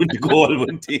the goal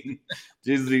went in.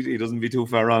 Jesus, he doesn't be too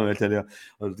far wrong, I tell you.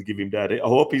 I'll have to give him that. I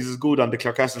hope he's as good on the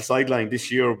Clarecastle sideline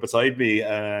this year beside me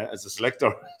as a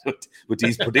selector with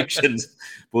these predictions.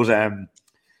 But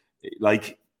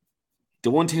the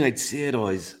one thing I'd say though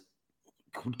is,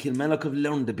 could Kilmallock have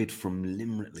learned a bit from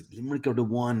Limerick? Like, Limerick are the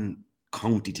one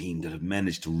county team that have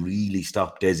managed to really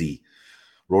stop Desi.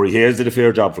 Rory Hayes did a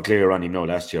fair job for Clare on him now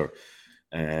last year.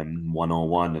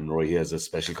 1-on-1, and Roy has a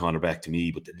special cornerback to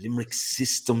me, but the Limerick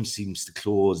system seems to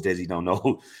close Desi down.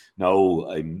 Now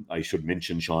I should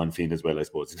mention Sean Finn as well, I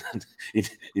suppose,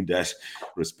 in that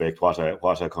respect. What a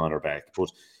cornerback, but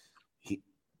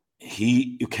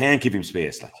you can't give him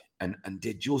space, and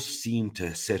they just seem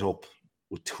to set up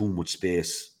with too much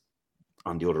space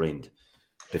on the other end,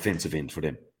 defensive end for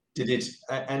them. Did it,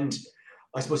 and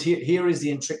I suppose here is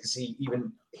the intricacy,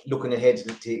 even looking ahead to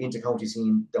the inter-county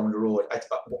scene down the road.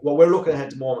 What we're looking at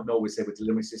the moment now, we say, with the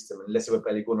Limerick system, and let's say what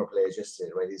Ballygunner plays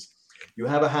yesterday, right, is you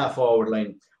have a half-forward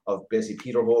line of basically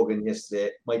Peter Hogan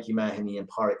yesterday, Mikey Mahoney and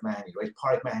Pádraig Mahoney, right?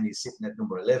 Pádraig Mahoney is sitting at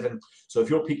number 11. So if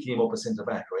you're picking him up a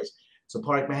centre-back, right, so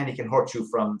Pádraig Mahoney can hurt you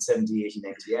from 70, 80,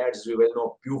 90 yards, as we well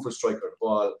know, beautiful striker of the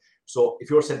ball. So if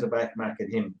you're centre-back marking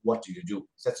him, what do you do?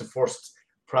 So that's the first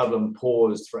problem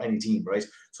posed for any team, right?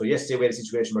 So yesterday we had a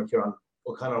situation where Kieran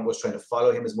O'Connor was trying to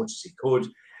follow him as much as he could.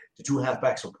 The two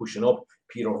halfbacks were pushing up.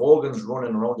 Peter Hogan's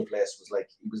running around the place was like,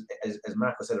 he was, as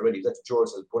Marco said already, that George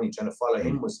Bunny trying to follow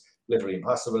him was literally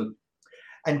impossible.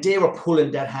 And they were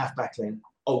pulling that halfback line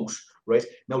out, right?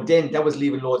 Now then, that was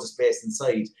leaving loads of space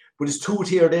inside. But it's two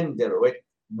tiered in there, right?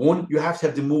 One, you have to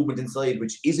have the movement inside,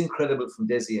 which is incredible from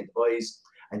Desi and the boys.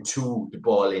 And two, the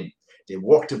ball in. They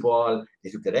worked the ball, they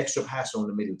took that extra pass on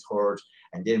the middle third,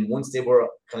 and then once they were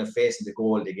kind of facing the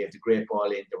goal, they gave the great ball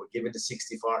in. They were giving the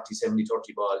 60-40,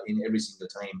 70-30 ball in every single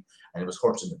time, and it was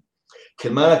hurting them.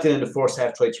 Kilmoyley in the first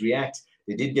half tried to react.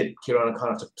 They did get Kieran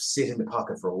O'Connor to sit in the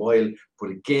pocket for a while,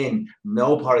 but again,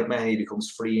 now Pádraig Mahoney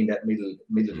becomes free in that middle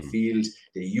of the field.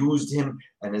 They used him,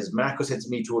 and as Marco said to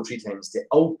me 2 or 3 times, they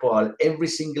outball every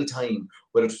single time,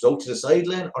 whether it was out to the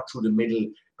sideline or through the middle.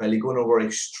 Ballygunner were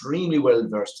extremely well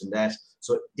versed in that,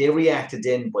 so they reacted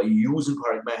then by using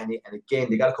Pádraig Mahoney, and again,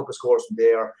 they got a couple of scores from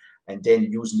there, and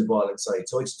then using the ball inside.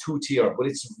 So it's 2-tier, but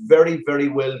it's very, very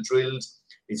well drilled.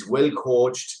 It's well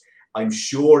coached. I'm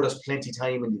sure there's plenty of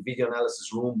time in the video analysis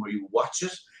room where you watch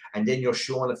it and then you're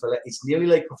showing a fella. It's nearly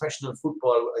like professional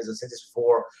football, as I said this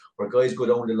before, where guys go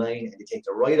down the line and they take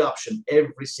the right option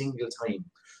every single time.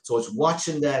 So it's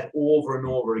watching that over and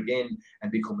over again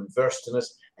and becoming versed in it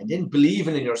and then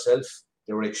believing in yourself.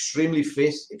 They were extremely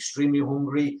fit, extremely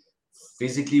hungry,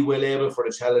 physically well able for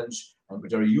the challenge, and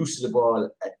they're used to the ball.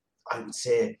 I would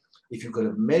say if you could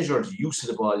have measured use of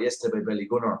the ball yesterday by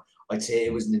Ballygunner, I'd say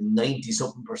it was in the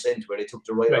 90-something% where they took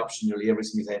the right option nearly every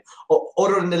single time.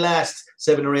 Other than the last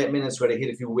 7 or 8 minutes where they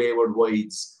hit a few wayward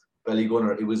wides,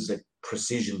 Ballygunner, it was like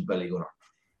precision Ballygunner.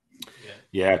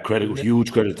 Yeah,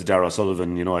 huge credit to Darragh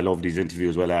Sullivan. You know, I loved his interview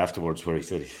as well afterwards where he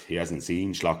said he hasn't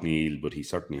seen Schlockneil, but he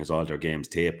certainly has all their games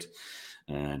taped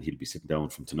and he'll be sitting down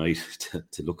from tonight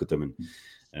to look at them.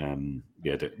 And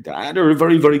they're a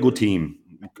very, very good team.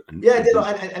 And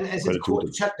as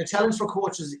the challenge for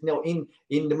coaches, you know,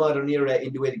 in the modern era,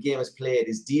 in the way the game is played,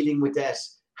 is dealing with that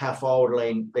half-forward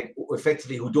line, like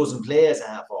effectively who doesn't play as a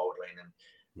half-forward line, and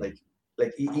like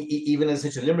even as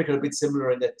such a Limerick are a bit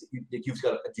similar in that you've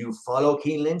got, do you follow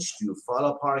Cian Lynch? Do you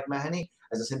follow Pádraig Mahoney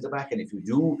as a centre back? And if you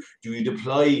do you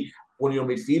deploy one of your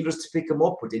midfielders to pick him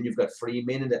up? But then you've got 3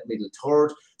 men in that middle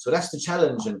third. So that's the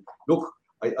challenge. And look,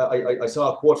 I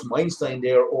saw a quote from Einstein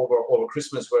there over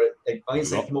Christmas where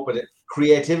Einstein came up with it.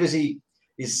 Creativity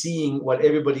is seeing what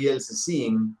everybody else is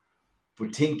seeing,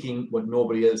 but thinking what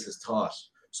nobody else has thought.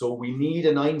 So we need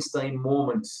an Einstein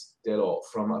moment, Dalo,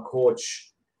 from a coach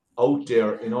out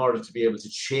there in order to be able to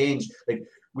change. Like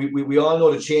we all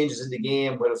know the changes in the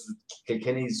game, whether it's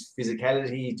Kilkenny's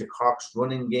physicality to Cork's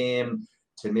running game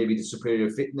to maybe the superior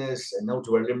fitness, and now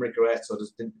to where Limerick are at. So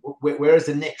where is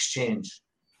the next change?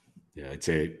 Yeah, I'd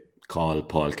say call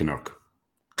Paul Kinnerk.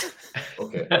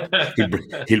 Okay.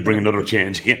 he'll bring another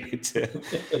change in.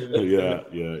 Yeah.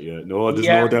 No, there's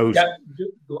no doubt.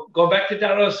 Go back to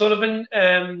Darragh Sullivan.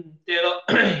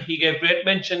 He gave great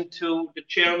mention to the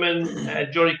chairman,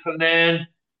 Jory Cullinan,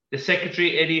 the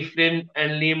secretary, Eddie Flynn,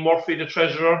 and Liam Murphy, the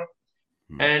treasurer.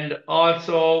 And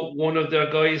also one of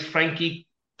their guys, Frankie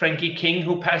King,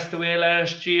 who passed away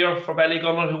last year for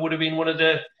Ballygunner, who would have been one of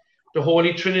the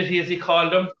Holy Trinity, as he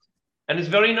called them. And it's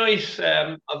very nice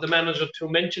of the manager to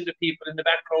mention the people in the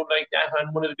background like that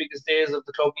on one of the biggest days of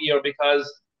the club year, because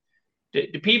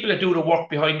the people that do the work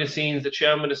behind the scenes, the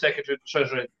chairman, the secretary, the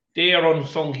treasurer, they are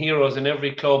unsung heroes in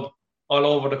every club all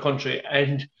over the country.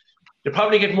 And they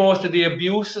probably get most of the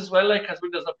abuse as well, like, because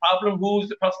when there's a problem, who's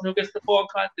the person who gets the phone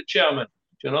call? The chairman,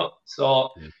 you know? So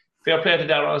fair play to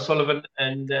Darragh Sullivan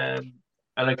and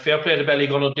like fair play to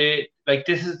Ballygunner.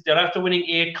 They're after winning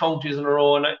 8 counties in a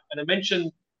row. And I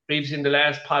mentioned previously in the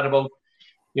last part about,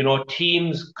 you know,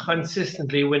 teams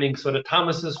consistently winning. So the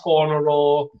Thomases 4 in a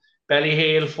row,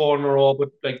 Ballyhale 4 in a row, but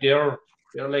like their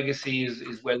legacy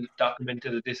is well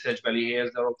documented at this stage. Ballyhale,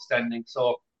 they're outstanding.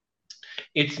 So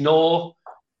it's no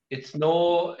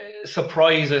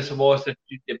surprise, I suppose, that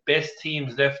the best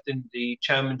teams left in the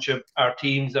championship are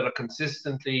teams that are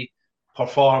consistently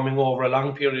performing over a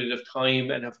long period of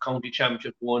time and have county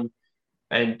championship won.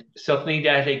 And certainly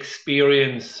that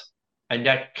experience and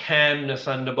that calmness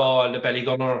on the ball, the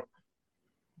Ballygunner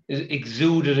is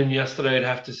exuded in yesterday, I'd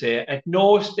have to say. At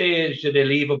no stage did they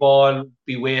leave a ball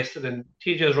be wasted. And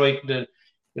TJ's right,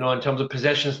 in terms of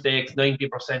possession stakes,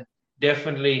 90%.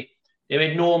 Definitely, they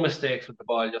made no mistakes with the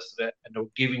ball yesterday, and they were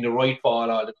giving the right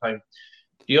ball all the time.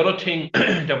 The other thing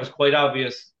that was quite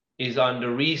obvious is on the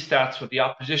restarts with the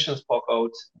opposition's puck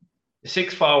outs. The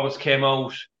 6 forwards came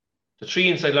out, the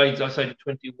 3 inside lines outside the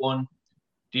 21.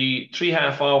 The 3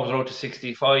 half forwards were out to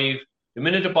 65. The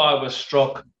minute the ball was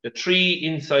struck, the 3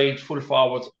 inside full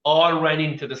forwards all ran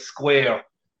into the square.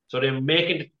 So they're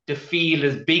making the field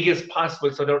as big as possible.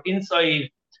 So they're inside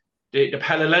the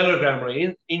parallelogram,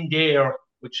 right, in there,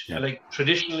 which like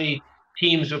traditionally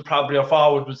teams would probably, or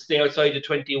forward would stay outside the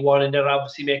 21, and they're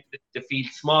obviously making the field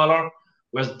smaller.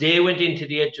 Whereas they went into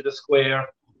the edge of the square,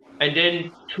 and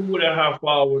then 2 of their half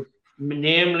forwards,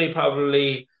 namely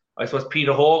probably, I suppose,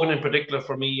 Peter Hogan in particular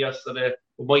for me yesterday,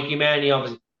 Mikey Manny,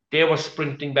 obviously, they were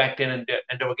sprinting back then, and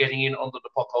they were getting in under the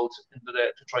puck out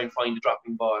to try and find the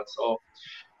dropping ball. So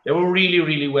they were really,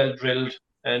 really well drilled,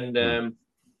 and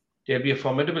they'll be a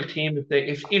formidable team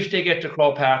if they get to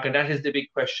Croke Park, and that is the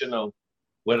big question now,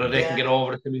 whether they can get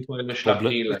over the semi-final shot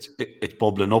deal. It's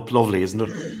bubbling up lovely, isn't it?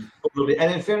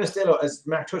 And in fairness, Dalo, as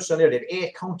Mark touched on there, they had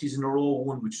 8 counties in a row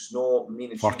won, which is no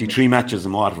mean. 43 matches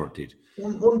in Waterford did.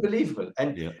 Unbelievable.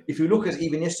 And if you look at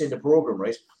even yesterday in the programme,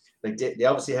 right, like they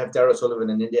obviously have Darragh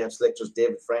Sullivan, and then they have selectors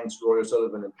David Franks, Rory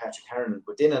O'Sullivan, and Patrick Harron.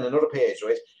 But then on another page,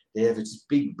 right, they have this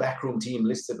big backroom team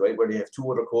listed, right, where they have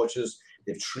 2 other coaches,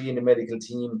 they have 3 in the medical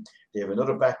team, they have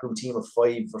another backroom team of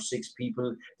 5 or 6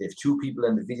 people, they have 2 people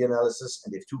in the video analysis,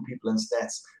 and they have 2 people in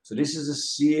stats. So this is a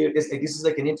serious, this is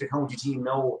like an inter-county team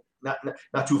now,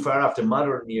 not too far after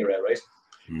modern era, right?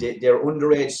 Their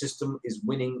underage system is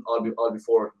winning all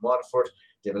before Waterford.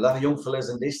 They have a lot of young fellas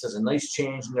in this. There's a nice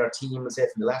change in their team, let's say,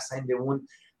 from the last time they won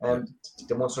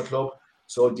the Munster Club.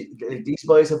 So these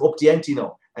boys have upped the ante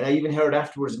now. And I even heard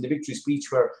afterwards in the victory speech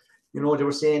where, you know, they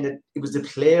were saying that it was the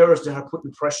players that are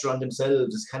putting pressure on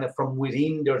themselves. It's kind of from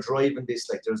within they're driving this.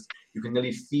 Like you can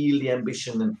really feel the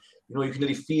ambition, and you know you can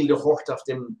really feel the hurt of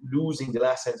them losing the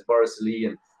last time to Borrisoleigh.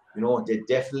 And you know they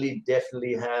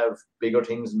definitely have bigger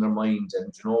things in their mind.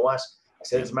 And you know what? I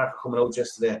said to Mark coming out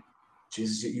yesterday.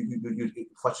 Jesus,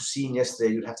 what you seen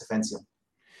yesterday, you'd have to fancy him.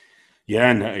 Yeah,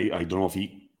 and I don't know if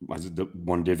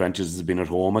one of the advantages has been at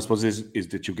home, I suppose, is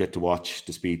that you get to watch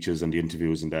the speeches and the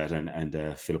interviews and that,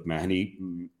 and Philip Mahoney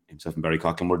himself and Barry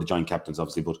Coughlin were the joint captains,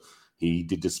 obviously, but he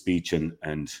did the speech, and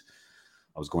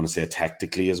I was going to say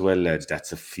tactically as well, lads,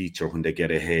 that's a feature when they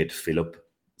get ahead. Philip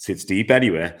sits deep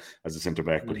anyway as a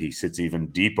centre-back, but he sits even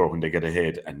deeper when they get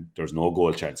ahead, and there's no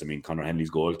goal chance. I mean, Conor Henley's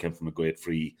goal came from a great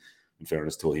free, in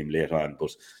fairness to him later on, but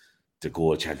the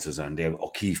goal chances, and they have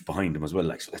O'Keefe behind them as well.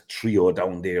 Like, so that trio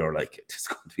down there, like, it's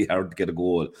going to be hard to get a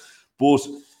goal. But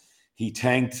he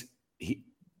thanked. He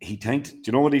thanked. Do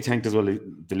you know what he thanked as well?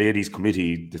 The ladies'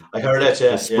 committee. I heard that.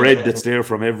 Yeah, the spread that's there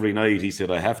from every night. He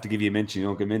said, "I have to give you a mention. You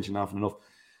don't get mentioned often enough."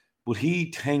 But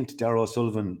he thanked Darragh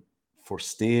Sullivan for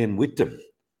staying with them.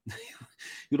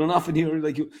 You don't often hear,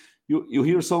 like, you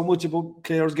hear so much about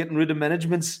players getting rid of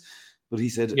managements. But he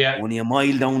said, only a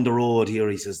mile down the road here,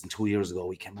 he says, 2 years ago,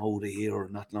 we came out of here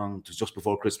not long. It was just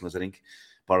before Christmas, I think.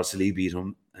 Borrisoleigh beat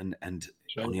him. And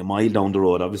only a mile down the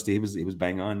road, obviously, he was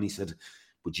bang on. He said,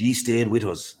 but ye stayed with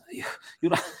us. You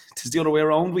know, it's the other way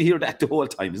around. We hear that the whole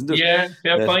time, isn't it? Yeah,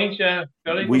 fair point, yeah.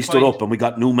 We stood up and we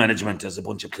got new management as a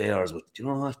bunch of players. But you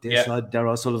know what? They said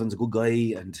Darragh Sullivan's a good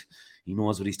guy and he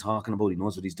knows what he's talking about. He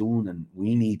knows what he's doing. And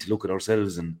we need to look at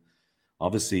ourselves. And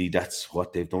obviously, that's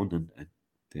what they've done. And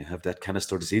they have that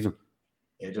canister this evening.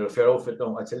 Yeah, they're a fair outfit.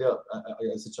 No, I tell you,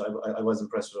 I was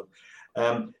impressed with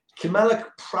them. Kilmallock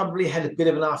probably had a bit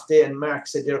of an off day, and Mark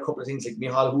said there are a couple of things like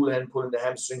Micheál Houlihan pulling the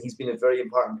hamstring. He's been a very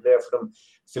important player for them.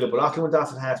 Philip O'Loughlin went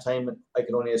off at half time, and I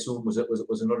can only assume was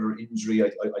another injury.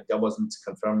 That wasn't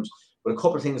confirmed, but a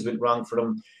couple of things went wrong for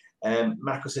them.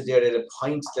 Marco said there they had a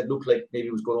pint that looked like maybe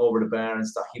it was going over the bar and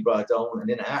stuff. He brought it down, and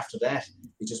then after that,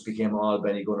 it just became all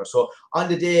Ballygunner. So on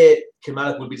the day,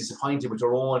 Kilmallock will be disappointed with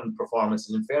their own performance.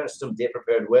 And in fairness to them, they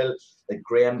prepared well. Like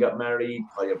Graham got married,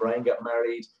 Polly O'Brien got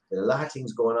married. There are a lot of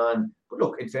things going on. But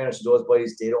look, in fairness to those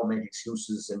boys, they don't make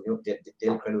excuses, and you know,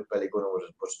 they'll credit Ballygunner with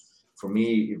it. But for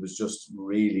me, it was just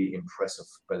really impressive,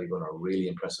 Ballygunner, really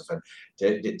impressive. And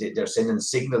they're sending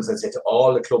signals, I say, to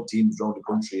all the club teams around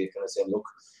the country, kind of saying, look,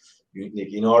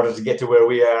 in order to get to where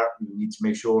we are, you need to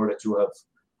make sure that you have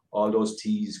all those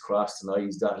T's crossed and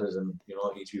I's dotted, and you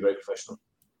know, you need to be very professional.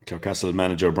 Clarecastle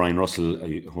manager Brian Russell,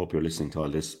 I hope you're listening to all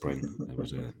this, Brian.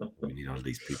 We need all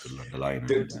these people on the line.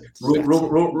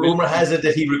 Rumour has it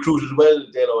that he recruited well,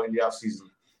 Dalo, in the off season.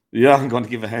 Yeah, I'm going to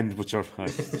give a hand, but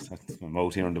I'm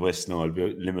out here in the West now. I'll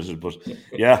be limited, but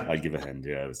yeah, I'll give a hand.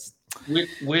 Yeah,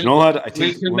 you know what? I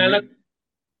think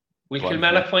Will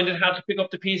Kilmallock find it hard to pick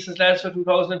up the pieces, lads, for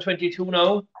 2022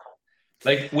 now?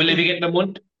 Like, will they be getting a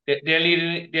month? They'll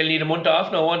need a month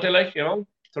off now, won't they? Like, you know,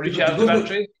 to recharge the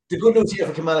battery. The good news here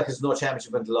for Kilmallock is no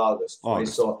championship until August. Right?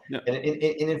 So, yeah. And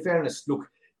in fairness, look,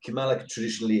 Kilmallock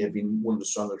traditionally have been one of the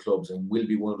stronger clubs and will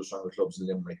be one of the stronger clubs in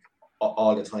Limerick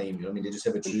all the time. You know what I mean? They just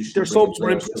have a tradition. Their subs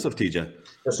were impressive, TJ.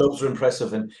 Their subs are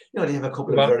impressive, and they have a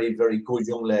couple of very, very good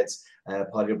young lads.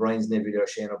 Paddy O'Brien's nephew there,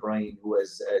 Shane O'Brien, who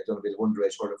has done a bit of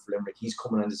underage hurling for Limerick. He's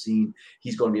coming on the scene.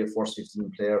 He's going to be a first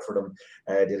 15 player for them.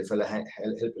 They had a fella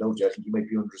helping out there. I think he might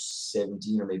be under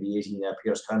 17 or maybe 18.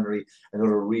 Pierce Connery,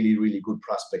 another really, really good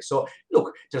prospect. So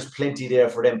look, there's plenty there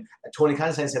for them. Tony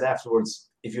Considine said afterwards,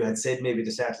 if you had said maybe at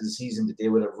the start of the season that they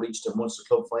would have reached a Munster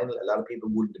Club final, a lot of people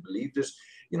wouldn't have believed it.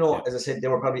 As I said, they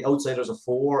were probably outsiders of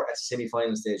 4 at the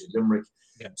semi-final stage at Limerick.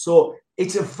 Yeah. So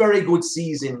it's a very good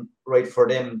season, right, for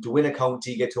them to win a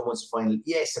county, get to a Munster final.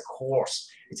 Yes, of course,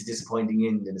 it's a disappointing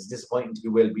end, and it's disappointing to be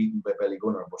well beaten by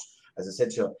Ballygunner. But as I said,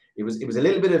 it was a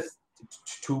little bit of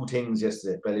two things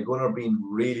yesterday. Ballygunner being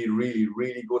really, really,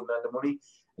 really good on the money,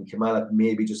 and Kilmoyley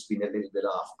maybe just being a little bit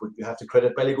off. But you have to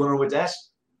credit Ballygunner with that.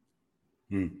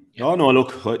 Oh no,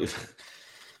 look,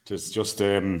 it's just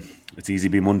it's easy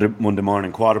to be Monday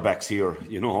morning quarterbacks here,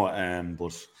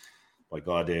 but by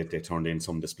God, they turned in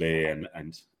some display, and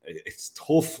it's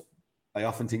tough. I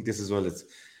often think this as well. It's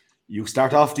you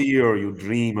start off the year, you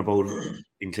dream about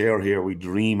in Clare here. We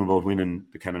dream about winning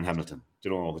the Canon Hamilton,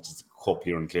 which is a cup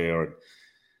here in Clare. And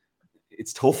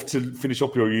it's tough to finish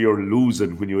up your year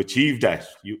losing when you achieve that.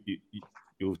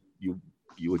 You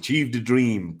achieve the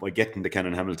dream by getting the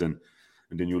Canon Hamilton.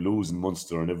 And then you lose in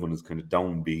Munster, and everyone is kind of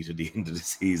downbeat at the end of the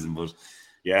season. But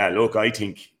yeah, look, I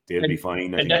think they'll be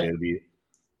fine. I think they'll be.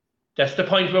 That's the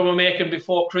point where we're making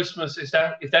before Christmas. Is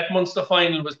that if that Munster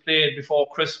final was played before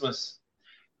Christmas,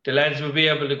 the lads will be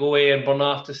able to go away and burn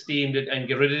off the steam and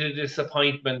get rid of the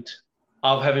disappointment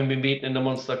of having been beaten in the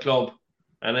Munster Club.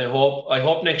 And I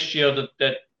hope next year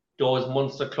that those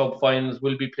Munster Club finals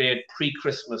will be played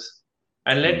pre-Christmas,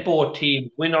 and let both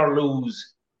teams, win or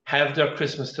lose, have their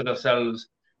Christmas to themselves.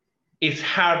 It's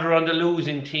harder on the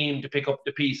losing team to pick up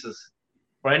the pieces.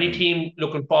 For any team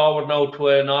looking forward now to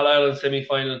an All-Ireland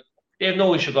semi-final, they have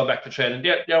no issue going back to training.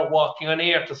 They're walking on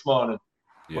air this morning.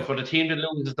 Yeah. But for the team that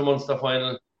loses the Munster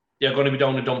final, they're going to be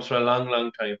down the dumps for a long,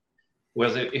 long time.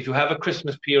 Whereas if you have a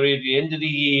Christmas period, the end of the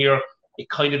year, it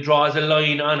kind of draws a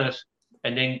line on it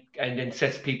and then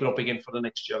sets people up again for the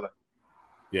next year.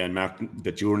 Yeah, and Mark,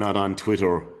 that you're not on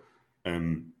Twitter,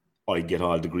 I get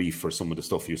all the grief for some of the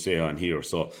stuff you say on here.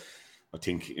 So I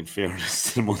think, in fairness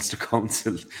to the Munster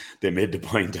Council, they made the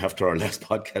point after our last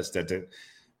podcast that,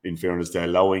 in fairness, they're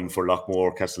allowing for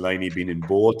Lockmore, Castellani being in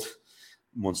both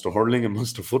Munster hurling and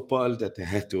Munster football, that they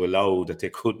had to allow that they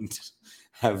couldn't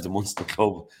have the Munster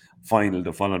Club final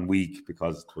the following week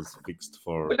because it was fixed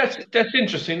for. But that's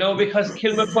interesting now, because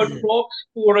Kilmacud folks,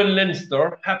 who are in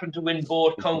Leinster, happen to win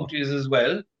both counties as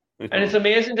well. And it's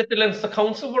amazing that the Leinster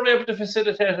Council were able to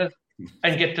facilitate it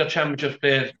and get their championships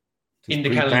played in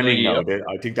the calendar year. Now.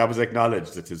 I think that was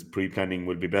acknowledged that his pre-planning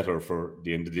will be better for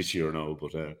the end of this year now.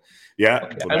 But but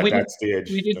at that stage,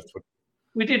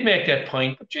 we did make that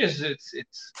point. But geez, it's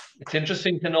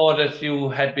interesting to know that you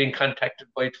had been contacted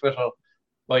by Twitter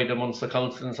by the Munster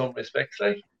Council in some respects,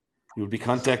 like. You'll be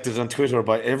contacted on Twitter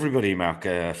by everybody, Mark.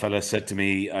 A fella said to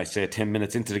me, I say 10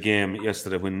 minutes into the game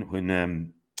yesterday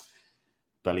when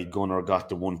Ballygunner got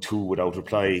the 1-2 without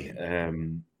reply.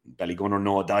 Ballygunner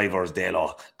no divers,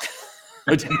 Dalo.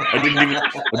 I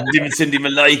didn't even send him a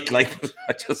like.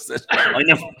 I just said, I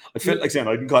felt like saying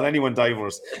I didn't call anyone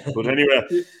divers. But anyway,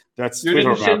 that's you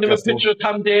Twitter. You didn't send him a picture of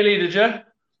Tom Daly, did you?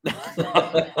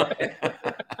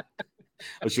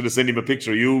 I should have sent him a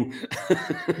picture of you.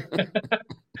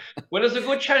 Well, there's a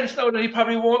good chance now that he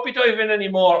probably won't be diving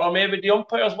anymore, or maybe the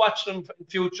umpires watching him in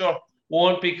future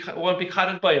won't be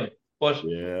caught by him. But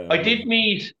yeah. I did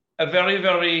meet a very,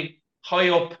 very high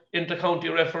up inter-county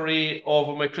referee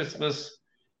over the Christmas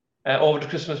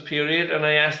period, and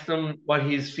I asked him what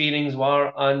his feelings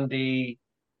were on the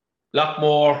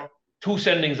Lockmore 2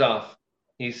 sendings off.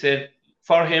 He said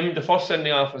for him, the first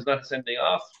sending off was not a sending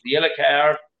off. The yellow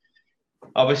card,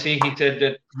 obviously, he said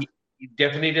that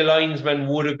definitely the linesman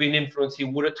would have been influenced. He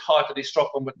would have thought that he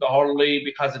struck him with the hurley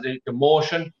because of the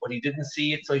motion, but he didn't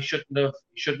see it, so he shouldn't have.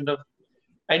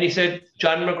 And he said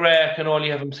John McGrath can only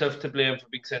have himself to blame for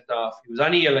being sent off. He was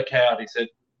on a yellow card. He said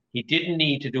he didn't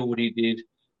need to do what he did.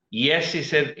 Yes, he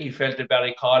said he felt that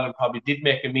Barry Collin probably did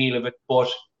make a meal of it, but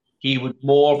he would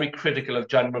more be critical of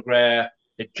John McGrath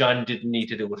that John didn't need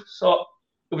to do it. So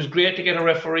it was great to get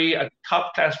a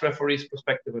top-class referee's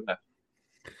perspective on that.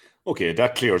 Okay,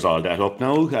 that clears all that up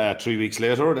now. 3 weeks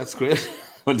later, that's great.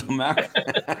 Well done, Mark.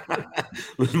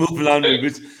 We'll move along.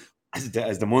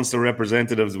 As the Munster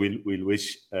representatives, we'll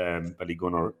wish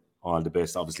Ballygunner all the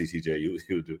best. Obviously, TJ,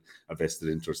 you do a vested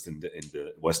interest in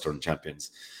the Western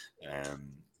champions.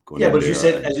 But as you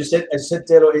said,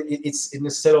 Dalo,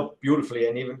 it's set up beautifully,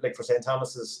 and even like for St.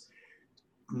 Thomas's,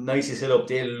 nicely set up.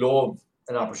 They love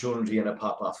an opportunity and a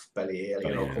pop off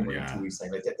Ballyhale, coming in 2 weeks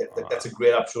time. That's a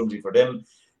great opportunity for them.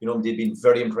 They've been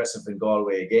very impressive in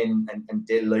Galway again, and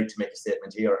they'd like to make a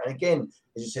statement here. And again,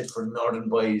 as you said, for Northern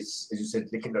boys, as you said,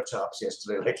 licking their chops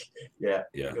yesterday, you know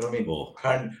what I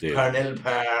mean? Parnell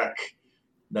Park,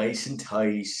 nice and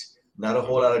tight, not a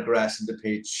whole lot of grass in the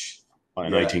pitch.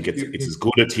 And I think it's as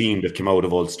good a team that came out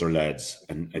of Ulster, lads,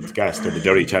 and it's gas. They're the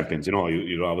Derry champions.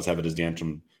 You always have it as the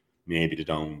interim, maybe the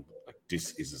down.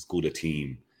 This is as good a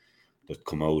team that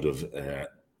come out of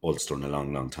Ulster in a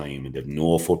long, long time, and they've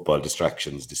no football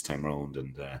distractions this time around,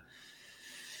 and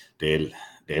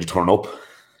they'll turn up.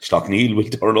 Stockneil will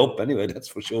turn up anyway, that's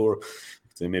for sure.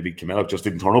 So maybe Kilmoyley just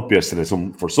didn't turn up yesterday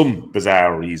for some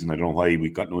bizarre reason. I don't know why. We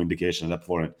got no indication of that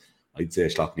beforehand. I'd say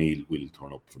Stockneil will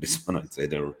turn up for this one. I'd say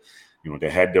they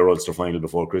had their Ulster final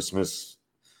before Christmas.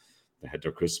 They had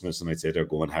their Christmas, and I'd say they're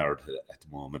going hard at the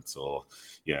moment. So,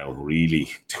 really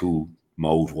two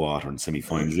mouth-watering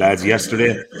semi-finals. Lads,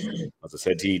 yesterday, as I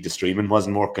said to you, the streaming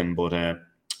wasn't working, but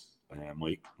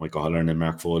Michael Holland and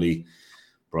Mark Foley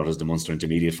brought us the Munster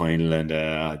Intermediate final, and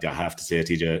I have to say,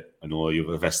 TJ, I know you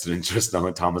have a vested interest now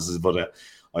in Thomas's, but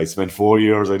I spent 4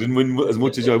 years. I didn't win as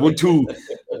much as you. I won 2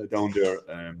 down there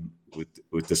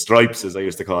with the stripes, as I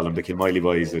used to call them, the Kilmoyley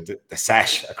boys, with the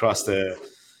sash across the...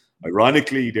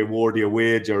 Ironically, they wore the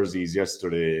away jerseys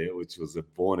yesterday, which was a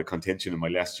bone of contention in my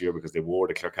last year because they wore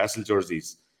the Clarecastle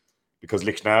jerseys. Because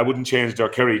Lichna wouldn't change their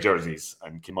Kerry jerseys,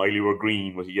 and Kilmoyley were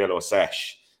green with a yellow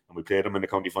sash. And we played them in the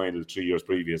county final 3 years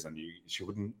previous, and you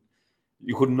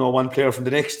couldn't know one player from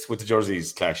the next with the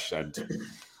jerseys clash, and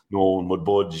no one would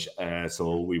budge.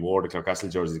 So we wore the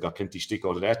Clarecastle jerseys. Got plenty of stick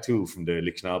out of that too from the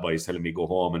Lichna boys telling me go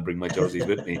home and bring my jerseys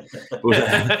with me.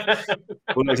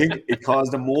 But I think it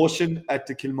caused a motion at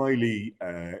the Kilmoyley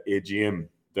AGM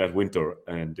that winter,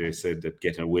 and they said that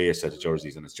getting away a set of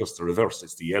jerseys, and it's just the reverse.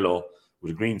 It's the yellow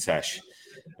with a green sash,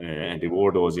 and they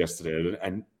wore those yesterday.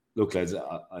 And look, lads,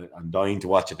 I'm dying to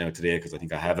watch it now today because I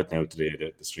think I have it now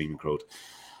today, the streaming crowd,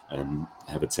 and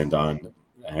have it sent on.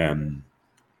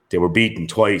 They were beaten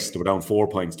twice. They were down 4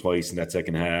 points twice in that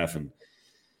second half, and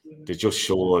they just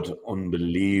showed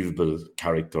unbelievable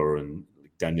character. And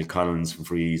Daniel Collins from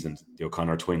Freeze and the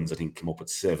O'Connor twins, I think, came up with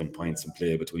 7 points in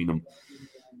play between them,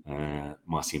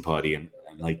 Mossy and Paddy, and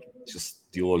like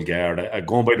just the old guard.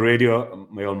 Going by the radio,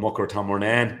 my old mucker Tom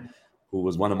Murnan, who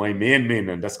was one of my main men,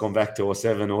 and that's gone back to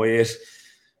 07, 08,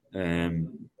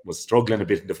 was struggling a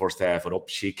bit in the first half, but up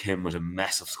she came with a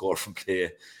massive score from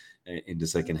play in the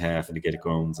second half in the Gaelic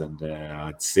grounds. And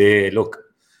I'd say, look,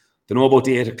 don't know about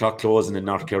the 8 o'clock closing in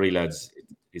North Kerry, lads.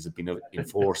 Is it been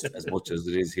enforced as much as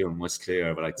it is here in West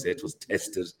Clare? But I'd say it was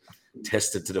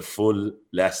tested to the full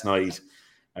last night,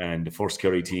 and the first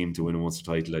Kerry team to win a Munster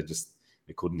title.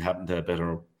 It couldn't happen to a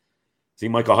better. See,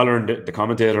 Michael Holland, the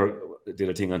commentator, did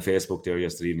a thing on Facebook there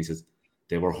yesterday evening. He says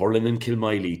they were hurling in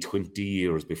Kilmoyley 20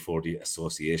 years before the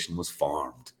association was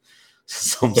formed.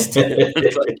 Some stuff.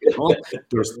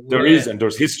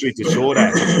 There's history to show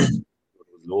that.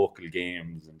 Local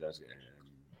games and that.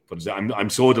 But I'm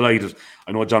so delighted.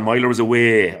 I know John Myler was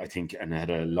away, I think, and had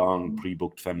a long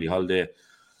pre-booked family holiday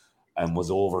and was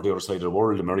over the other side of the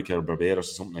world, America or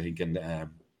Barbados or something, I think. And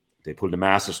they pulled the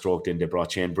master stroke in. They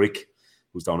brought Shane Brick,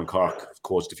 who's down in Cork,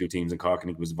 coached a few teams in Cork,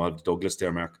 and he was involved with Douglas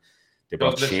there, Mark. They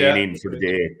brought Shane in for the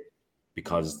day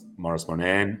because Maurice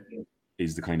Murnan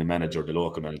is the kind of manager, the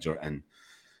local manager, and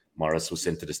Morris was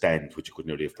sent to the stand, which you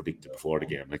couldn't really have predicted before the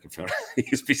game. Like, he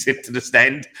used to be sent to the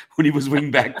stand when he was wing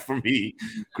back for me.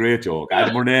 Great joke.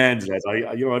 And Murnans, lads.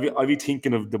 I'd be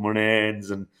thinking of the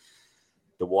Murnans and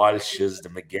the Walshes, the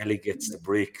McGilligans, the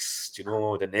Bricks,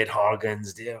 the Ned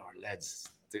Horgans. They are, lads.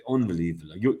 They're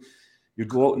unbelievable. You'd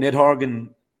go out, Ned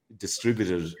Horgan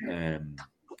distributed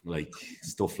like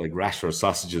stuff like rashers,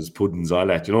 sausages, puddings, all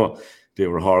that, They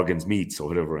were Horgan's meats or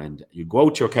whatever, and you go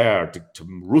out your car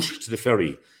to rush to the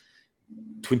ferry,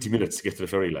 20 minutes to get to the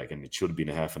ferry, and it should have been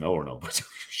a half an hour now, but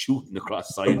shooting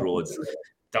across side roads,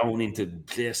 down into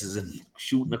places and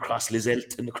shooting across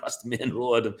Lizelt and across the main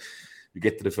road, and you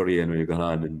get to the ferry and you got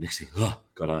on, and next thing,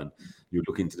 got on, you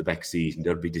look into the back seat and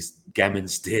there'd be this gammon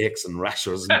steaks and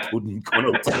rashers and pudding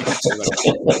coming out. It's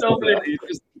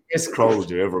just the best crowd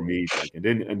you ever meet. And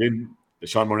then the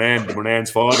Sean Moran, the Moran's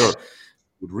father,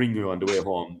 would ring you on the way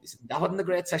home. He said, that wasn't a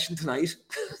great session tonight.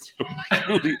 You'd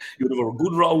have a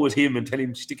good row with him and tell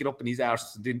him to stick it up in his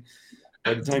arse. And then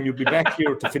by the time you'd be back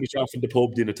here to finish off in the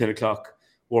pub then at 10 o'clock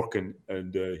working,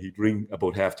 and he'd ring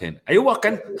about 10:30. Are you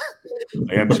working?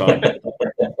 I am, Sean. It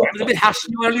was a bit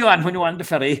hashing early on when you were on the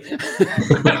ferry.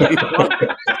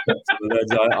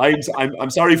 I'm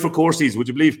sorry for Corsies. Would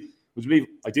you believe Would you believe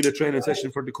I did a training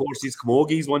session for the Corsies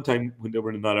Camogies one time when they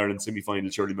were in the All-Ireland semi-final.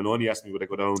 Shirley Maloney asked me would I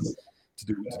go down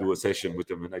to do a session with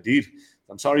them, and I did.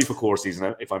 I'm sorry for Corsies,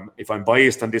 and if I'm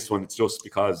biased on this one, it's just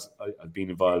because I've been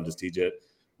involved, as TJ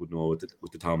would know,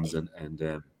 with the Toms, and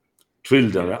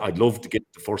thrilled. And I'd love to get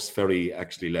the first ferry,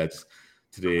 actually, lads,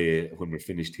 today when we're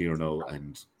finished here now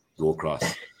and go across.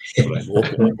 But I'm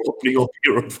opening up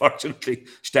here, unfortunately.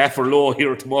 Staff are low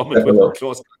here at the moment when we're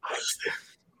close.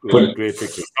 Great picture.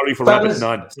 Sorry for rabbiting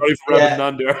on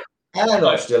there.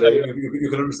 No, still, you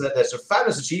can understand that's a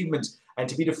fabulous achievement, and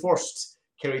to be the first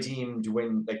Kerry team to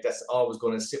win, like, that's always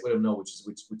going to sit with them now, which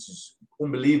is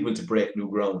unbelievable to break new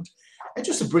ground. And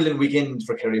just a brilliant weekend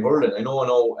for Kerry hurling. I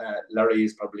know Larry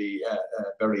is probably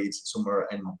buried somewhere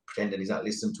and pretending he's not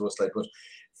listening to us, like, but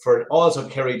for also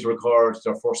Kerry to record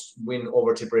their first win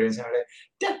over Tipperary on Saturday,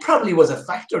 that probably was a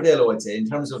factor, Dalo, I'd say, in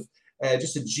terms of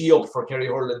just a G up for Kerry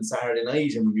hurling Saturday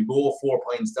night. And when you go 4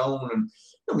 points down, and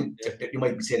I mean, you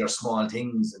might be saying they're small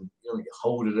things, and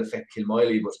how would it affect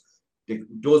Kilmoyley? But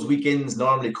those weekends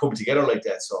normally come together like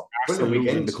that. So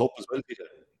weekend, the cup as well, Peter.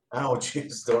 Oh,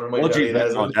 jeez, don't remind me.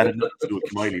 That had nothing to do with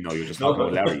Kilmoyley now. You're just talking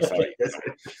about Larry, sorry.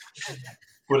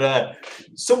 But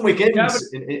some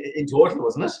weekends in total,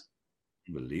 wasn't it?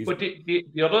 But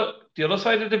the other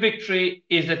side of the victory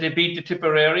is that they beat the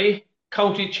Tipperary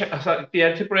County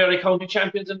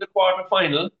champions in the quarter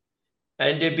final,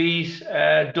 and they beat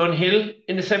Dunhill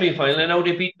in the semi-final, and now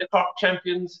they beat the Cork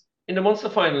champions in the Munster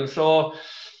final. So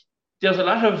there's a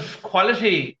lot of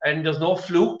quality, and there's no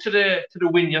fluke to the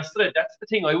win yesterday. That's the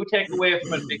thing I would take away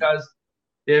from it, because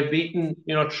they've beaten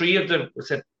three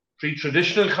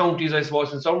traditional counties, I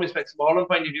suppose, in some respects, from all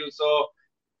point of view. So,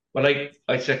 but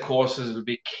I said, Courses will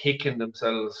be kicking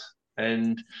themselves,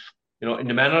 and in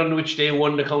the manner in which they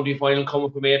won the county final,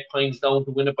 coming from 8 points down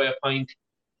to win it by a point,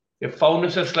 they found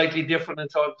themselves slightly different.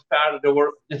 And so they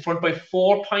were in front by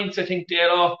 4 points, I think,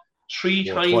 Dalo, three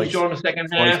times twice, during the second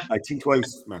half. I think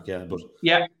twice, Mark, yeah. But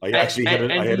yeah, I actually had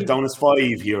it down as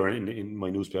 5 here in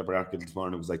my newspaper article this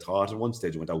morning. It was, I thought at one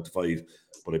stage it went out to 5,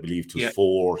 but I believe it was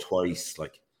 4 twice.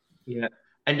 Yeah,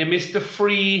 and they missed the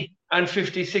free and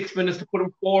 56 minutes to put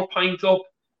them 4 points up.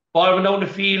 Ball went down the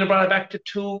field and brought it back to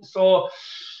 2. So,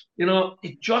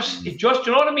 it just, you know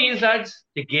what I mean, lads?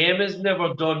 The game is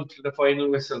never done to the final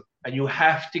whistle, and you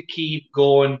have to keep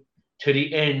going to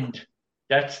the end.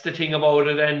 That's the thing about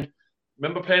it. And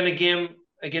remember playing a game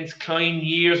against Clyne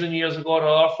years and years ago,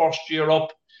 our first year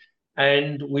up,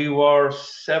 and we were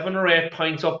 7 or 8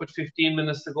 points up with 15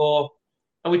 minutes to go,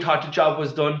 and we thought the job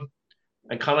was done.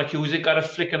 And Conor Cusick got a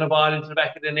flick on the ball into the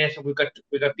back of the net, and we got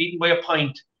beaten by a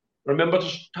point. Remember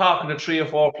talking to 3 or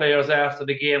 4 players after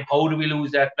the game, how do we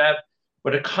lose that bad?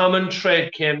 But a common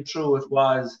thread came through. It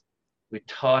was, we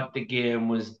thought the game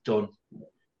was done.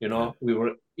 We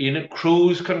were in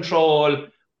cruise control,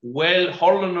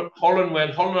 hurling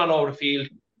all over the field.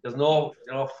 There's no,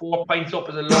 4 points up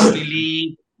is a lovely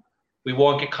lead. We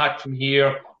won't get caught from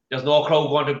here. There's no crowd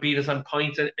going to beat us on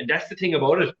points. And that's the thing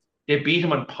about it. They beat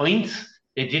them on points.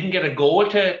 They didn't get a goal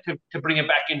to bring it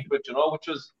back into it, which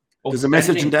was... There's a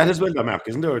message in that as well, Mark,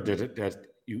 isn't there? That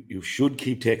you should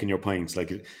keep taking your points,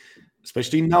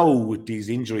 especially now with these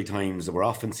injury times. We're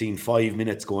often seeing 5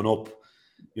 minutes going up.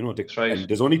 That's right. And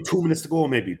there's only 2 minutes to go.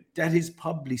 Maybe that is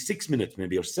probably 6 minutes,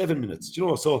 maybe, or 7 minutes.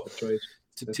 So that's right.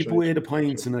 To tip away the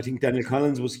points, and I think Daniel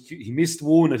Collins he missed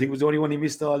one. I think it was the only one he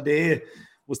missed all day,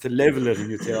 was to level it,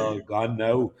 and you'd say, "Oh, gone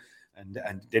now." And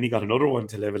then he got another one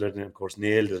to level it, and of course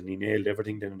nailed it, and he nailed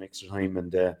everything then in extra time.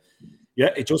 And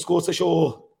it just goes to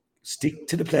show. Stick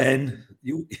to the plan.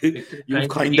 You've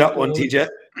coined that one, TJ.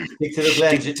 Stick to the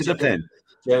plan. Stick to the plan.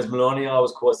 James Maloney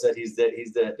always quotes that he's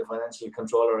the financial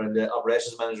controller and the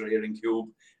operations manager here in Cube.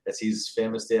 That's his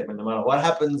famous statement. No matter what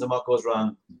happens and what goes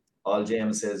wrong, all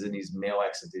James says in his Mayo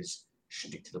accent is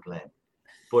stick to the plan.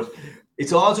 But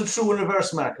it's also true in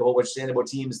reverse, Mark, about what you're saying about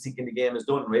teams thinking the game is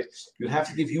done, right? You have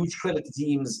to give huge credit to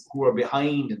teams who are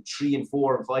behind and 3 and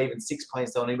 4 and 5 and 6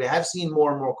 points down. And we have seen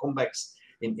more and more comebacks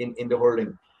in the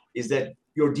hurling. Is that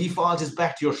your default is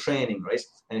back to your training, right?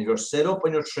 And if your setup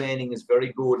and your training is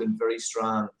very good and very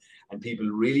strong, and people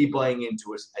really buying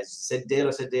into it, as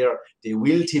Dalo said there, they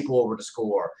will tip over the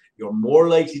score. You're more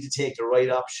likely to take the right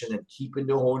option and keep in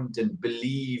the hunt and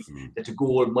believe that the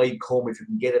goal might come if you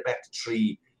can get it back to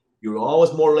 3. You're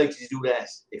always more likely to do that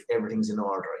if everything's in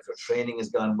order, if your training has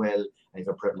gone well, and if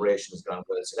your preparation has gone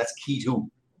well. So that's key too.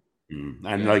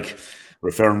 And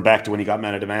referring back to when he got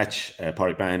man of the match,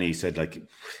 Pádraig Byrne, he said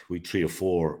we 3 or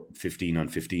 4 15 on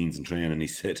 15s in training, and he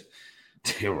said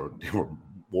they were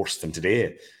worse than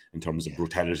today in terms of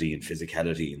brutality and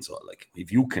physicality, and so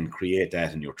if you can create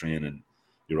that in your training,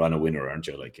 you're on a winner, aren't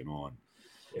you? And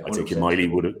Yeah, I'd say 100%. Kilmoyley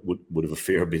would have a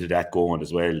fair bit of that going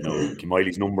as well. Now,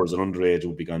 Kilmoyley's numbers at underage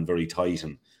would be gone very tight,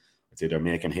 and I'd say they're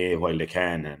making hay while they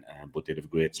can, but they'd have a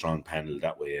great strong panel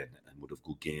that way and would have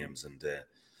good games. And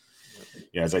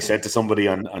as I said to somebody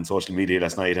on social media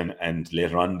last night, and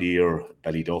later on the year,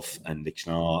 Ballyduff and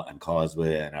Licknaw and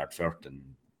Causeway and Ardfert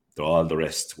and all the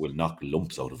rest will knock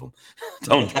lumps out of them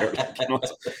down there.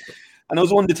 And that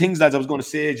was one of the things, lads, I was going to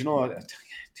say, I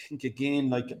think again,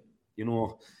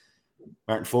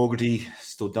 Martin Fogarty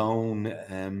stood down.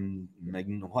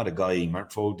 What a guy.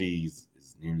 Martin Fogarty is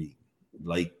nearly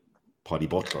like Paddy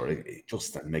Butler.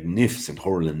 Just a magnificent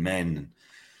hurling man.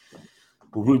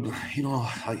 But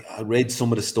I read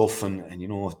some of the stuff and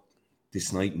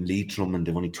this night in Leitrim, and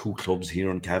they've only 2 clubs here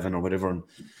in Cavan or whatever. And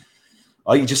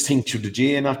I just think should the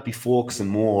J not be focusing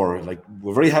more? Like,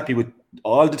 we're very happy with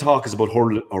all the talk is about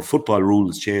hurling or football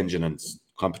rules changing and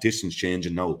competitions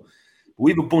changing now.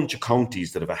 We have a bunch of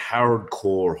counties that have a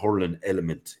hardcore hurling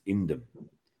element in them.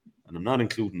 And I'm not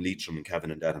including Leitrim and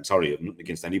Cavan and that. I'm sorry, I've nothing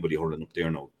against anybody hurling up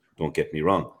there now. Don't get me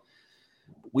wrong.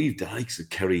 But we've the likes of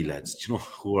Kerry lads,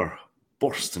 who are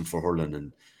bursting for hurling.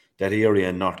 And that area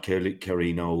in North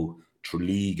Kerry now,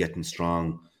 Tralee getting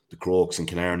strong, the Crokes and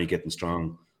Killarney getting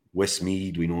strong,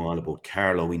 Westmead we know all about,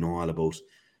 Carlow we know all about,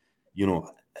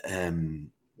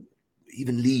 even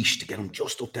Laois to get them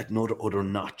just up that other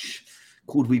notch.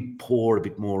 Could we pour a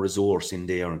bit more resource in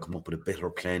there and come up with a better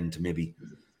plan to maybe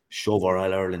shove our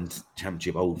All-Ireland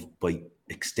Championship out by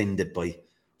extended by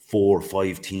 4 or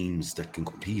 5 teams that can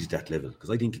compete at that level? Because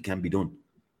I think it can be done.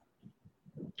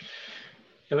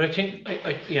 Yeah, but I think,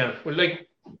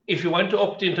 if you want to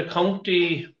up the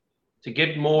inter-county, to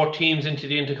get more teams into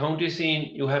the inter-county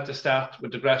scene, you have to start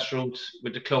with the grassroots,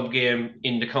 with the club game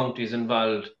in the counties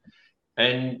involved.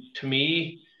 And to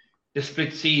me, the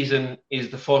split season is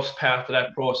the first part of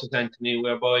that process, Anthony,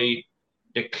 whereby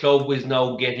the club is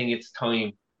now getting its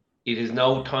time. It is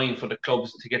now time for the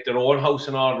clubs to get their own house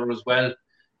in order as well.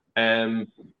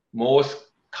 Most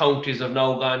counties have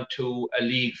now gone to a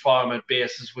league format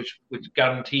basis, which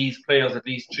guarantees players at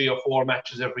least 3 or 4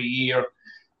 matches every year.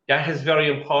 That is very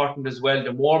important as well.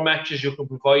 The more matches you can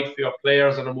provide for your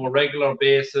players on a more regular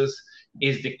basis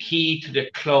is the key to the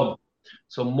club.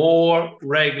 So more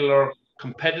regular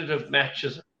competitive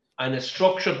matches on a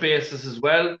structured basis as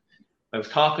well. I was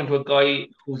talking to a guy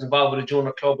who's involved with a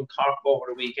junior club in Cork over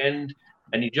the weekend,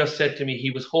 and he just said to me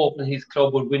he was hoping his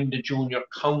club would win the junior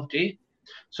county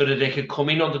so that they could come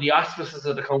in under the auspices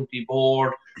of the county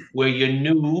board, where you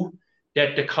knew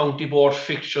that the county board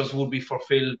fixtures would be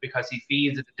fulfilled, because he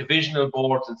feels that the divisional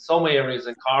boards in some areas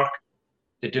in Cork,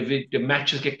 the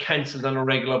matches get cancelled on a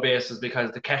regular basis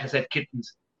because the cat has had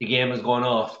kittens, the game has gone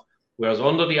off. Whereas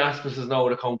under the auspices now of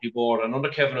the county board and under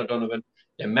Kevin O'Donovan,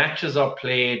 the matches are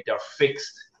played, they're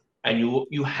fixed, and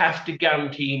you have to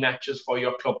guarantee matches for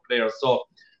your club players. So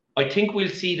I think we'll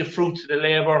see the fruits of the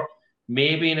labour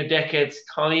maybe in a decade's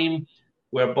time,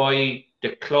 whereby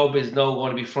the club is now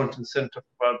going to be front and centre for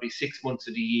probably 6 months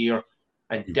of the year,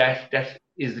 and that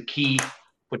is the key.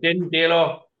 But then,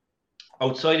 Dalo,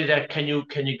 outside of that, can you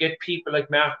get people like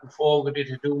Martin Fogarty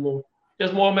to do more?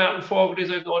 There's more Martin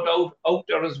Fogartys, I've no doubt, out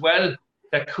there as well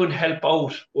that could help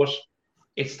out, but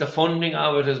it's the funding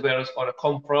of it is where it's going to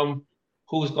come from,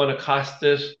 who's going to cost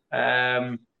it,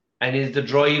 and is the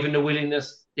drive and the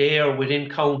willingness there within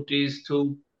counties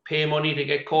to pay money to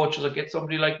get coaches or get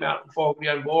somebody like Martin Fogarty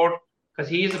on board?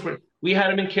 Because we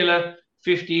had him in Killa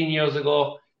 15 years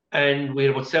ago, and we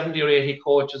had about 70 or 80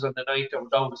 coaches on the night that were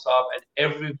down the Sob, and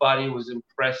everybody was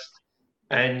impressed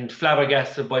and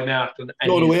flabbergasted by Martin.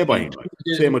 Blown away by him.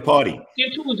 Same with Paddy. The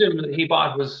enthusiasm that he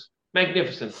bought was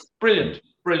magnificent. Brilliant,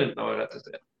 no, I have to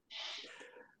say.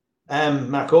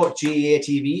 Marco,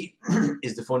 GATV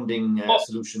is the funding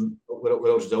solution,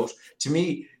 without a doubt. To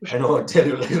me, I know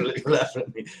you're laughing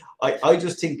at me. I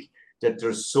just think that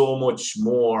there's so much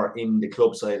more in the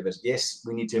club side of it. Yes,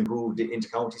 we need to improve the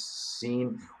inter-county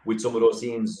scene with some of those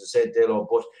scenes, as I said, Dalo,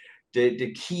 but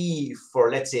the key for,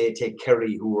 let's say, take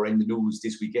Kerry, who are in the news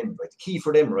this weekend, right? The key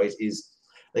for them, right, is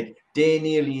like they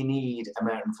nearly need a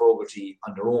Martin Fogarty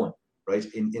on their own, right?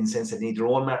 In sense that they need their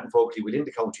own Martin Fogarty within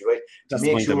the county, right? That's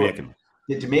the point they're making.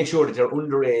 To make sure that their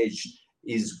underage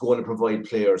is going to provide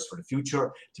players for the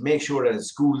future, to make sure that at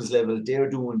schools level they're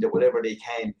doing whatever they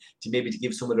can to maybe to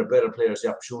give some of their better players the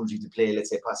opportunity to play, let's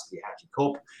say, possibly Hartley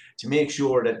Cup, to make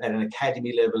sure that at an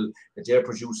academy level that they're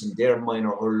producing their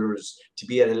minor hurlers to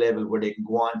be at a level where they can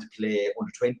go on to play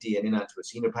under 20 and in onto a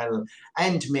senior panel,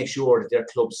 and to make sure that their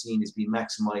club scene is being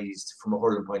maximised from a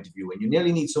hurling point of view. And you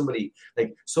nearly need somebody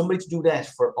to do that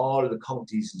for all the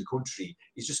counties in the country.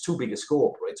 It's just too big a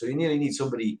scope, right? So you nearly need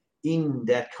somebody in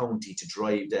that county to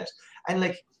drive that. And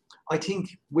like, I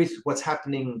think with what's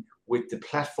happening with the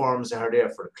platforms that are there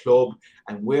for the club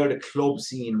and where the club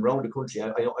scene around the country,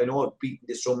 I know I've beaten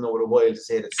this drum now for a while to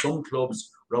say that some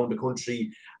clubs around the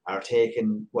country are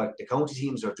taking what the county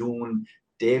teams are doing.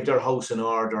 They have their house in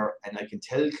order, and I can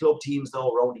tell club teams now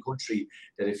around the country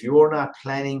that if you're not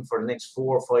planning for the next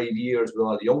 4 or 5 years with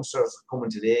all the youngsters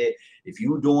coming today, if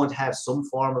you don't have some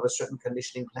form of a strength and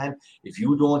conditioning plan, if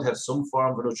you don't have some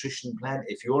form of a nutrition plan,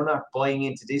 if you're not buying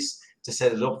into this to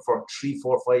set it up for 3,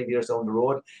 4, 5 years down the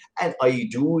road, and I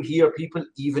do hear people,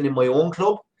 even in my own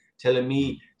club, telling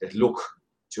me that, look,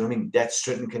 do you know what I mean? That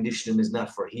strength and conditioning is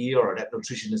not for here, or that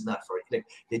nutrition is not for it. Like,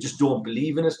 they just don't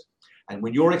believe in it. And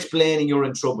when you're explaining, you're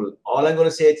in trouble. All I'm going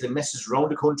to say to the message around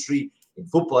the country, in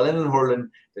football and in hurling,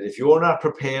 that if you're not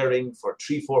preparing for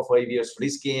 3, 4, 5 years for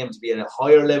this game to be at a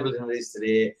higher level than it is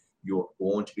today, you're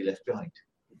going to be left behind.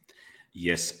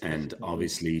 Yes, and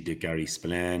obviously the Gary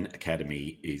Spillane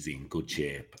Academy is in good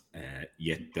shape.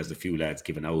 Yet there's a few lads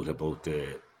giving out about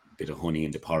the bit of honey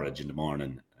in the porridge in the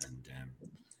morning, and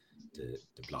the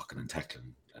blocking and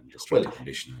tackling and the strength and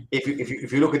conditioning.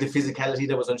 If you look at the physicality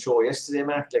that was on show yesterday,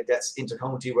 Mark, like that's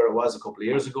inter-county where it was a couple of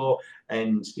years ago,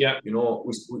 and you know,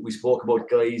 we spoke about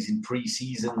guys in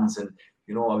pre-seasons, and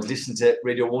you know, I was listening to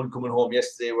Radio 1 coming home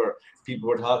yesterday where people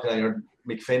were talking. I heard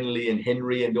McFinley and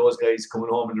Henry and those guys coming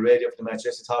home on the radio after the match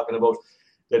yesterday talking about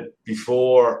that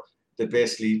before. That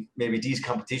basically maybe these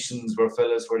competitions were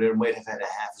fellas where they might have had a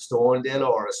half a stone, Dalo,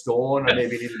 or a stone, or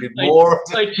maybe a little bit more.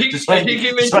 I think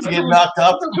he mentioned get knocked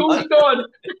up. 2 stone.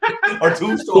 Or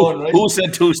 2 stone, right? Who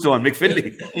said 2 stone?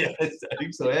 McFinley. Yeah, I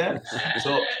think so, yeah.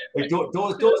 So like,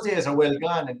 those days are well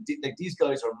gone, and like these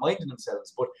guys are minding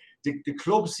themselves. But the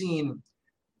club scene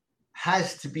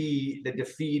has to be the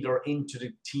feeder into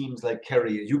the teams like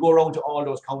Kerry. You go around to all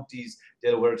those counties,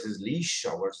 where it is Laois,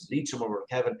 or where it is Leitrim, or where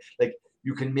Kevin, like,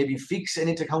 you can maybe fix an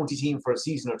inter-county team for a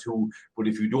season or two, but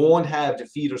if you don't have the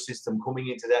feeder system coming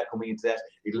into that,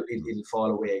 it'll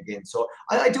fall away again. So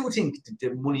I do think that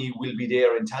the money will be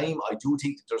there in time. I do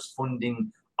think that there's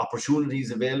funding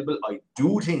opportunities available. I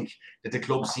do think that the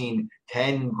club scene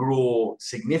can grow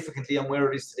significantly on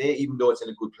where it is today, even though it's in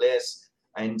a good place.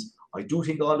 And I do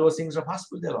think all those things are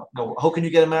possible there. Now, how can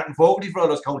you get a Martin Fogarty for all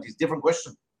those counties? Different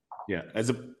question. Yeah,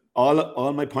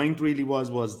 all my point really was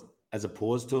as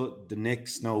opposed to the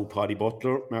next now, Paddy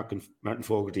Butler, Martin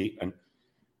Fogarty, and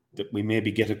that we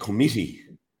maybe get a committee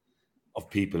of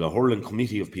people, a hurling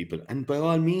committee of people, and by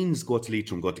all means go to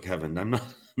Leitrim, go to Cavan. I'm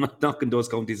not knocking those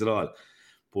counties at all.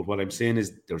 But what I'm saying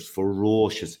is there's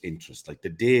ferocious interest. Like the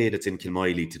day that's in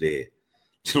Kilmoyley today,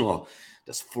 you know,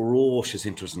 there's ferocious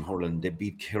interest in hurling. They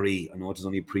beat Kerry. I know it's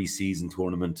only a pre-season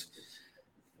tournament.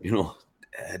 You know,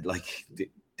 like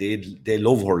they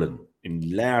love hurling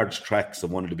in large tracts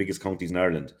of one of the biggest counties in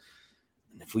Ireland.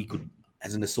 And if we could,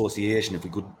 as an association,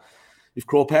 if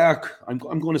Croke Park, I'm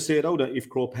going to say it out, if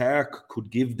Croke Park could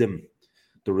give them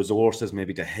the resources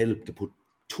maybe to help to put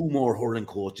 2 more hurling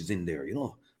coaches in there, you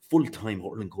know, full-time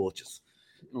hurling coaches.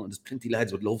 You know, there's plenty of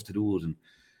lads would love to do it.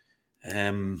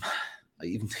 And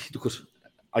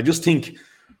I just think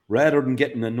rather than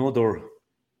getting another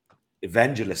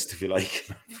evangelist, if you like,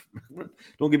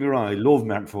 don't get me wrong, I love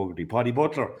Martin Fogarty. Paddy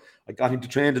Butler, I got him to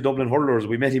train the Dublin hurlers.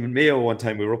 We met him in Mayo one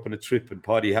time. We were up on a trip and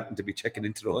Paddy happened to be checking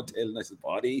into the hotel, and I said,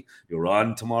 Paddy, you're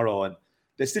on tomorrow. And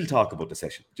they still talk about the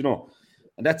session, you know.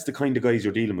 And that's the kind of guys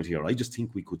you're dealing with here. I just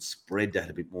think we could spread that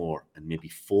a bit more and maybe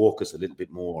focus a little bit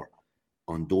more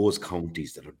on those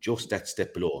counties that are just that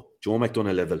step below. Joe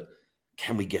McDonough level,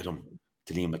 can we get them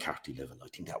to Liam McCarthy level? I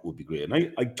think that would be great.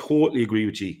 And I totally agree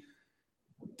with you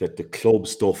that the club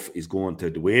stuff is going to,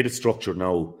 the way it's structured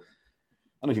now,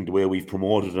 and I think the way we've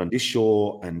promoted it on this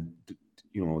show, and,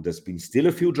 you know, there's been still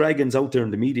a few dragons out there in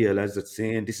the media, lads, that's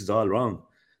saying this is all wrong.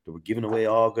 They were giving away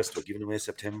August, we're giving away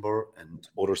September and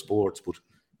other sports, but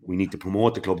we need to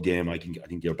promote the club game. I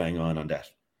think you're bang on that.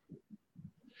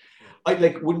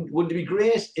 Wouldn't it be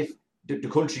great if the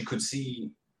country could see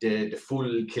the full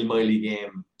Kilmoyley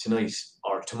game tonight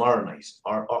or tomorrow night,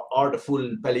 or the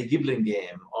full Ballygiblin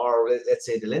game, or let's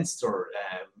say the Leinster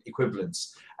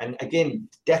equivalents? And again,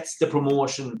 that's the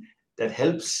promotion that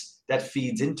helps, that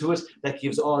feeds into it, that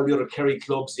gives all the other Kerry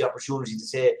clubs the opportunity to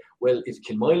say, well, if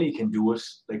Kilmoyley can do it,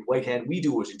 like, why can't we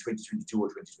do it in 2022 or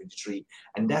 2023?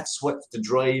 And that's what the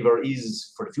driver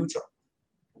is for the future.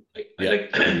 I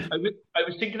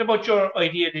was thinking about your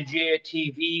idea of the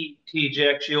JTV,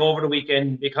 TJ, actually over the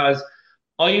weekend, because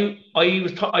I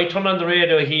turned on the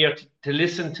radio here to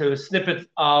listen to snippets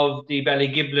of the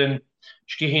Ballygiblin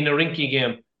Skehina Rinky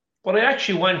game, but I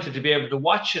actually wanted to be able to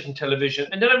watch it on television.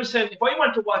 And then I was saying, if I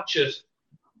want to watch it,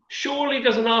 surely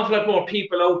there's an awful lot more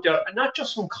people out there, and not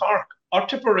just from Cork, or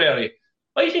Tipperary.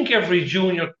 I think every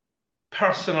junior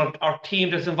person or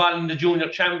team that's involved in the junior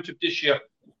championship this year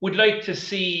would like to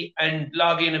see and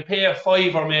log in and pay a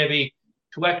 $5 maybe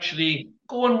to actually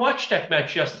go and watch that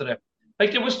match yesterday.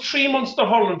 Like there was 3 Munster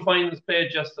hurling finals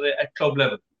played yesterday at club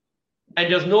level.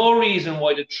 And there's no reason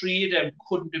why the 3 of them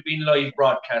couldn't have been live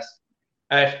broadcast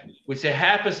at, we say,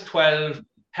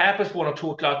 12:30, 1 or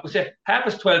 2 o'clock. We say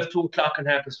 12:30, 2 o'clock, and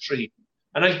 3:30.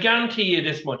 And I guarantee you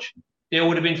this much. There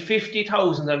would have been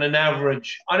 50,000 on an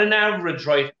average,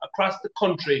 right, across the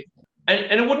country.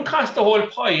 And it wouldn't cost a whole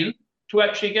pile to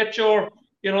actually get your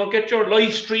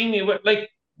live streaming. Like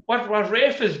what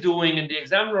Rafe is doing and the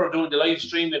Examiner are doing, the live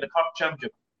streaming in the Cork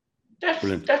Championship.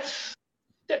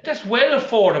 That's well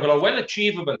affordable or well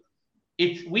achievable.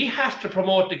 We have to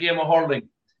promote the game of hurling.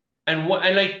 And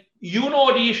like,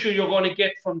 the issue you're going to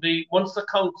get from the Munster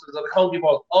councils or the county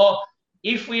board.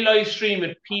 If we live stream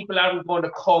it, people aren't going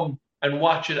to come and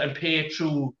watch it and pay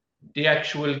through the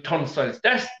actual turnstiles.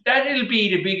 That'll be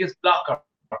the biggest blocker.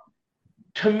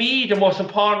 To me, the most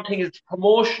important thing is the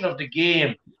promotion of the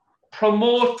game.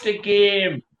 Promote the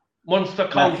game, Munster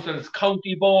councils,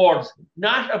 county boards,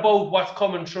 not about what's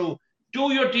coming through.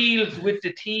 Do your deals with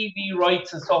the TV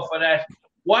rights and stuff like that.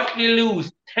 What do you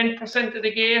lose? 10% of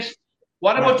the gate?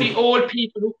 What about the old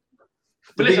people who...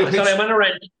 I'm on a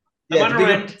rent.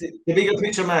 The bigger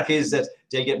picture, Mark, is that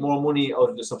they get more money out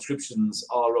of the subscriptions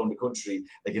all around the country.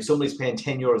 Like if somebody's paying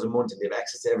 €10 a month and they have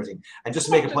access to everything. And just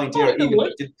to make a point there,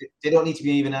 they don't need to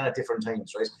be even on at different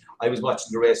times, right? I was watching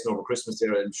the racing over Christmas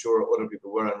there, and I'm sure other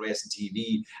people were on racing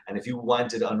TV. And if you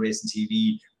wanted on racing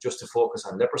TV just to focus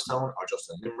on Leopardstown or just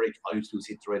on Limerick, all you have to do is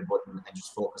hit the red button and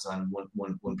just focus on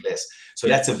one place. So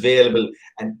that's available.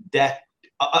 And that,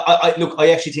 I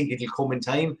actually think it'll come in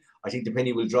time. I think the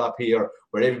penny will drop here,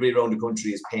 where everybody around the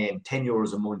country is paying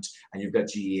 €10 a month, and you've got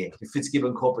GAA. The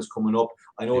Fitzgibbon Cup is coming up.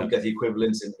 I know you've got the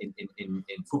equivalents in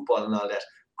football and all that.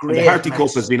 Great. And the Harty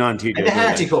Cup has been on TV. And the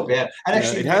Harty Cup, yeah. And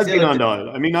actually, it has been on.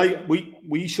 I mean,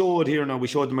 we showed here now. We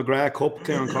showed the McGrath Cup,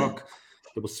 Clare and Cork.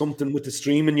 There was something with the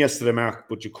streaming yesterday, Mark.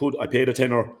 But I paid a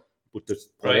tenner. But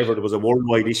there was a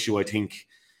worldwide issue, I think,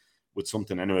 with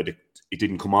something. Anyway, it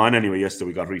didn't come on anyway yesterday.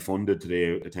 We got refunded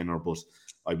today, the tenner. But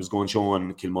I was going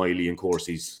showing Kilmoyley and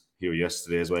Coursies here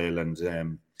yesterday as well, and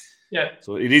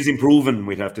so it is improving.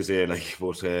 We'd have to say,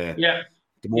 but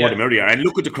the more the merrier. And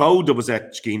look at the crowd that was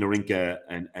at Skeena Rinka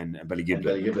and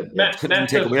Ballygiblin. Didn't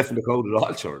take away from the crowd at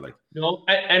all, sure. No,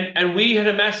 and we had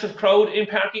a massive crowd in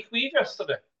Páirc Uí Chaoimh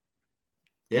yesterday.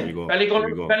 Yeah,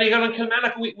 Ballygunner and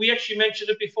Kilmallock. We actually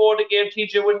mentioned it before the game,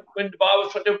 TJ, when the ball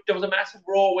was there was a massive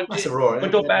roar went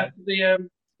up after the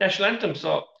national anthem.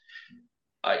 So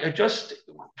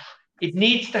it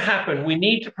needs to happen. We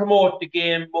need to promote the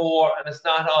game more, and it's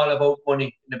not all about money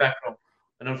in the background.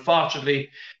 And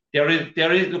unfortunately, there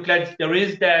is look, lads, there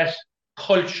is that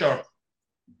culture.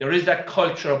 There is that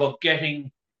culture about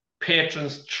getting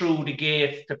patrons through the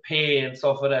gate to pay and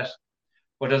stuff like that.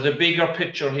 But there's a bigger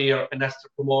picture here, and that's the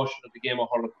promotion of the game of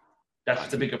hurling. That's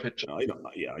the bigger picture. I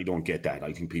don't get that.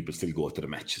 I think people still go to the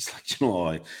matches. They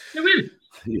will.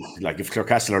 Like if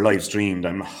Clarecastle are live streamed,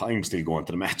 I'm still going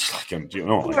to the match. That's the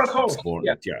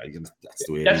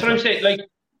way. That's what I'm saying. Like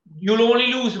you'll only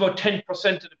lose about 10%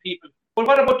 of the people. But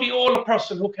what about the older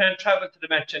person who can't travel to the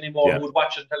match anymore, who would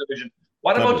watch it on television?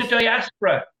 What about the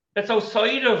diaspora that's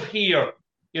outside of here?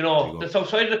 That's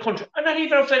outside of the country, and not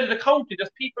even outside of the county.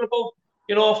 There's people above,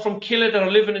 from Killa that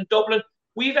are living in Dublin.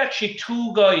 We've actually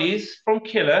 2 guys from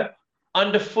Killa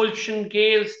on the Fulton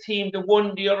Gales team. The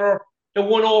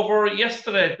one over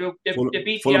yesterday. They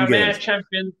beat the Armagh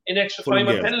champion in extra time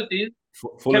and penalties.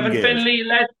 Kevin Finley,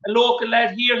 a local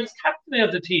lad here, he's captain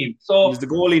of the team. So he's the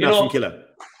goalie now from Killa.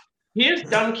 Here's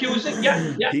Dan Cusick.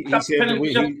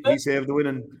 He saved the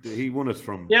winning. He won it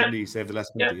from. He saved the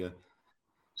last penalty. Yeah.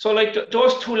 So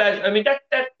those 2 lads. I mean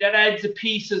that adds a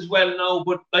piece as well now.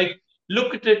 But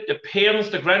look at the parents,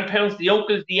 the grandparents, the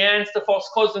uncles, the aunts, the first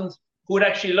cousins who would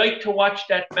actually like to watch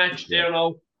that match there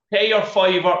now. Pay your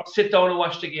 $5, sit down and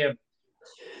watch the game.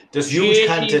 There's huge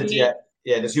content,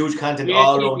 there's huge content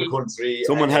all around the country.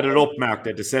 Someone had it up, Mark,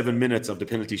 that the 7 minutes of the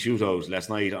penalty shootout last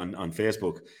night on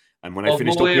Facebook. And when I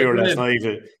finished up here last night,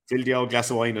 I filled the old glass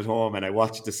of wine at home and I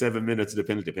watched the 7 minutes of the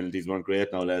penalty. Penalties weren't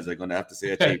great now, lads. I'm going to have to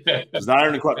say it. It was an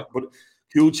iron quad. But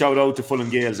huge shout out to Fulham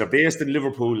Gales. They're based in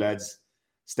Liverpool, lads.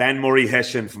 Stan Murray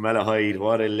Hessian from Malahide.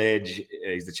 What a ledge.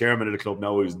 He's the chairman of the club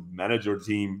now. He's manager of the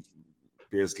team,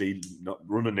 basically not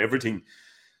running everything.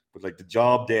 But the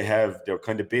job they have, they're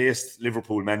kind of based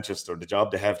Liverpool, Manchester. The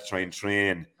job they have to try and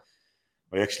train.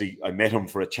 I met him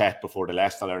for a chat before the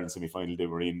last All-Ireland semi-final they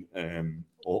were in.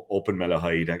 Open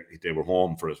Malahide. They were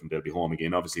home for it and they'll be home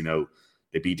again. Obviously now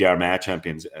they beat the Armagh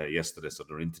champions yesterday, so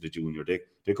they're into the junior.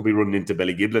 They could be running into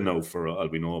Ballygiblin now for all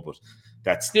we know, but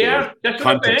that's the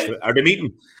context. Are they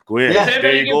meeting? Go ahead. Yeah.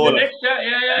 There you go.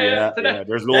 Yeah. So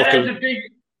there's local. That is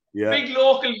a big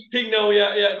local thing now.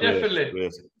 Yeah, definitely.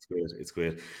 It's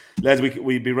great. Lads,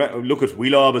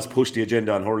 we'll always push the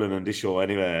agenda on hurling on this show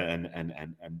anyway,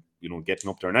 and getting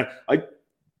up there. And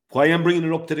why I'm bringing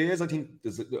it up today is I think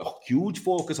there's a huge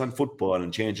focus on football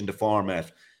and changing the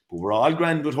format. But we're all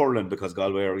grand with hurling because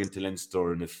Galway are into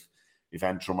Leinster, and if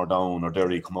Antrim are down or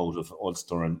Derry come out of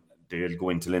Ulster, and they'll go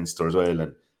into Leinster as well.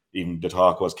 And even the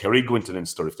talk was Kerry go into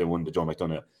Leinster if they won the John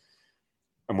McDonough.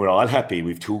 And we're all happy.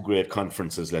 We've 2 great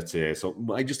conferences, let's say. So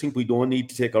I just think we don't need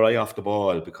to take our eye off the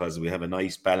ball because we have a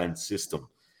nice balanced system.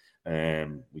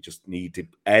 We just need to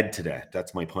add to that.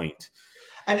 That's my point.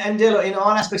 And Dalo, in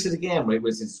all aspects of the game, right, whether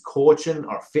it's coaching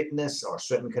or fitness or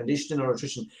strength and conditioning or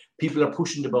nutrition, people are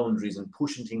pushing the boundaries and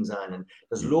pushing things on. And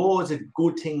there's loads of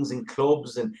good things in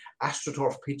clubs and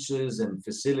AstroTurf pitches and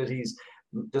facilities.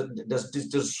 This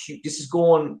is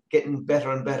getting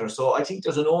better and better. So I think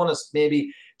there's an onus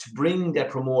maybe to bring that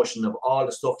promotion of all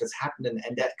the stuff that's happening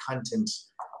and that content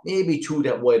maybe to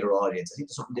that wider audience. I think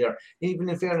there's something there. Even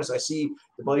in fairness, I see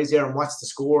the boys there and What's the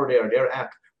Score there, their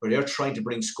app, where they're trying to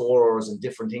bring scorers and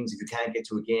different things if you can't get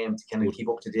to a game to kind of keep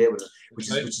up to date with it, which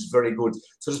is very good.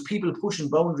 So there's people pushing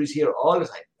boundaries here all the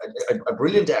time. A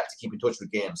brilliant app to keep in touch with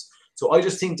games. So I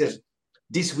just think that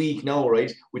this week now,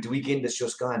 right, with the weekend that's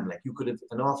just gone, like you could have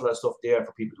an awful lot of stuff there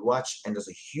for people to watch, and there's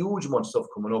a huge amount of stuff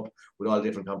coming up with all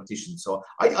different competitions. So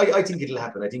I think it'll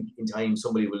happen. I think in time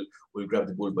somebody will grab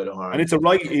the bull by the horn. And it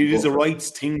is a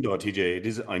rights thing though, TJ. It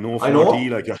is. I know for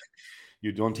RT, like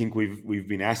you don't think we've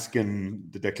been asking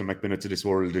the Declan McBennett to this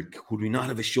world, could we not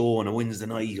have a show on a Wednesday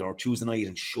night or Tuesday night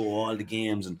and show all the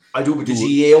games? And I do, but the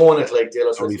GA own it, like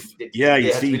they're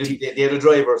the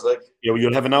drivers, like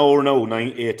you'll have an hour now,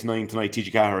 8 to 9 tonight,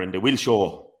 TG Carr, and they will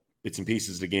show bits and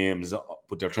pieces of the games,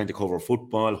 but they're trying to cover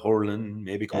football, hurling,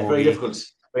 maybe very difficult.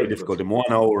 Very difficult in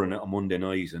 1 hour on a Monday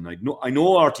night, and I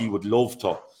know RT would love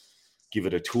to give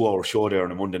it a 2-hour show there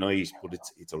on a Monday night, but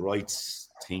it's a rights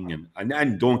thing,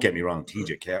 and don't get me wrong,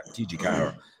 TG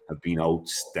Carr have been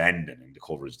outstanding in the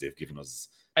coverage they've given us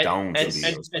down to the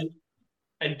years.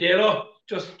 And Dalo,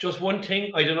 just one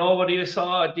thing, I don't know whether you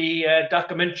saw the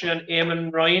documentary on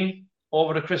Eamon Ryan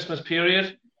over the Christmas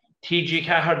period. TG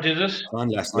Carr did it. On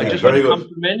last night. I just want to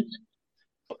compliment,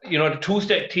 the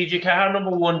two-step TG Carr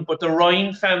number one, but the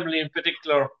Ryan family in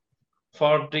particular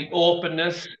for the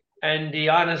openness and the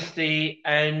honesty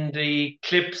and the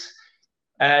clips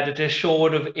that they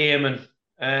showed of Eamon.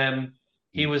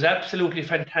 He was absolutely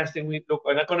fantastic. Look,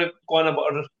 I'm not going to go on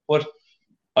about it, but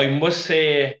I must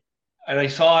say, and I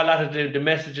saw a lot of the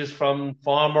messages from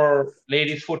former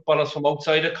ladies footballers from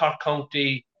outside of Cork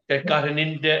County that got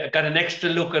an extra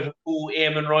look at who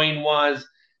Eamon Ryan was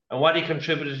and what he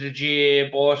contributed to GA,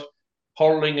 both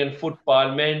hurling and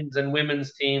football, men's and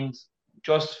women's teams.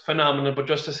 Just phenomenal. But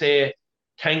just to say,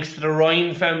 thanks to the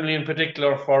Ryan family in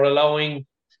particular for allowing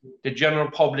the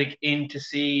general public in to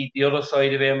see the other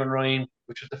side of Eamon Ryan,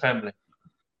 which was the family.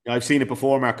 Yeah, I've seen it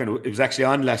before, Mark, and it was actually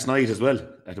on last night as well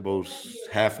at about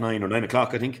 9:30 or 9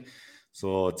 o'clock, I think.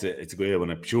 So it's a great one.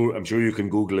 I'm sure you can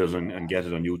Google it and get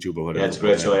it on YouTube or whatever. Yeah, it's a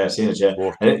great show. I've seen it. Yeah,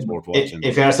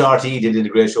 in fairness to RT, they did a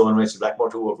great show on Rachel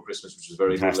Blackmore too over Christmas, which was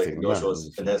very fantastic. Good. Like, those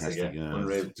shows, fantastic. Yeah.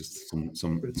 Unreal. Just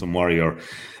some warrior.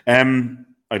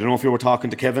 I don't know if you were talking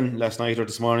to Kevin last night or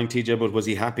this morning, TJ, but was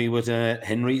he happy with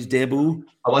Henry's debut?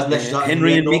 I wasn't actually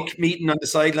Henry and Mick meeting on the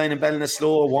sideline in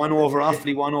Ballinasloe, 1 over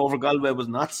Offaly, 1 over Galway was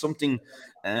not something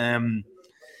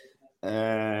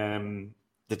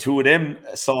the two of them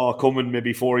saw coming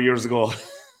maybe 4 years ago.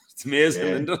 It's amazing,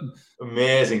 isn't it?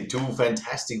 Amazing. 2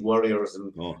 fantastic warriors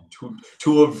and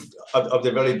two of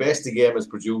the very best the game has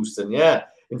produced. And yeah,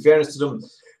 in fairness to them,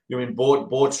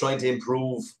 both trying to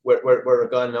improve where they're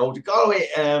going now. The Galway,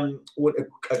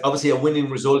 obviously a winning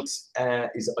result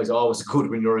is always good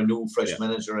when you're a new fresh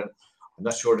manager. And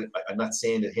I'm not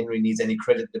saying that Henry needs any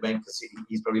credit in the bank because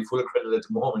he's probably full of credit at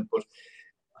the moment, but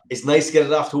it's nice to get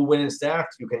it off to a winning start.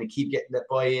 You kind of keep getting that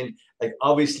buy-in. Like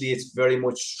obviously it's very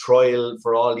much trial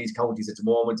for all these counties at the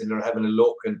moment, and they're having a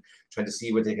look and trying to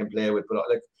see what they can play with. But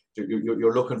like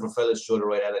you're looking for fellas to show the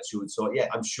right attitude. So yeah,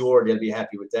 I'm sure they'll be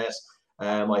happy with that.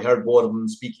 I heard both of them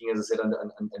speaking, as I said, and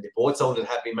they both sounded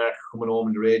happy, Mark, coming home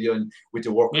on the radio and with the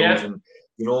workload. Yeah. And,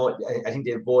 I think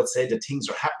they both said that things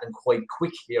are happening quite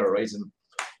quick here, right? And,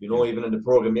 even in the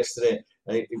programme yesterday,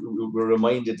 we were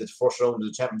reminded that the first round of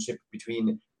the championship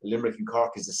between Limerick and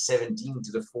Cork is the 17th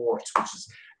to the 4th, which is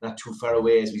not too far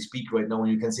away as we speak right now. When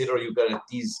you consider you've got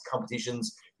these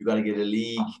competitions, You got to get a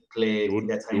league play in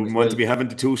that time. You wouldn't want to be having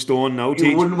the 2 stone now,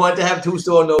 You wouldn't want to have 2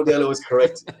 stone now, Dalo is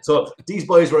correct. So these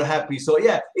boys were happy. So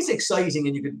yeah, it's exciting.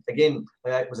 And you could, again,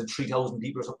 it was 3,000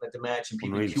 people or something at the match and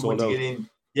people queuing to get in.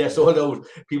 Yeah, sold out.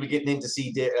 People getting in to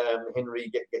see Henry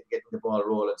getting the ball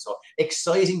rolling. So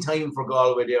exciting time for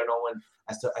Galway there now, and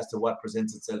as to what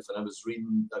presents itself. And I was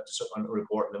reading just on a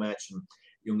report in the match, and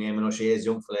young Eamon O'Shea's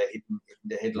young fella hitting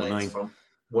the headlines from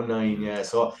 1-9. Yeah.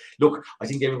 So look, I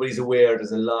think everybody's aware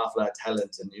there's a lot of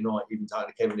talent, and even talking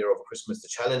to Kevin there over Christmas, the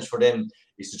challenge for them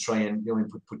is to try and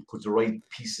put the right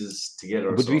pieces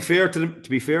together. But to be fair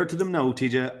to them now,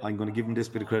 TJ, I'm going to give them this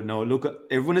bit of credit now. Look,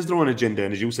 everyone has their own agenda,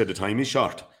 and as you said, the time is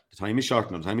short. The time is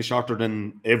short now. The time is shorter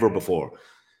than ever before.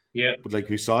 Yeah. But like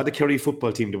we saw the Kerry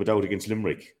football team that went out against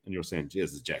Limerick, and you're saying,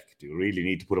 Jesus, Jack, do you really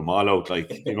need to put them all out? Like,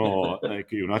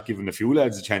 like you're not giving a few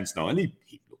lads a chance now. And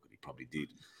he probably did.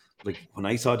 Like when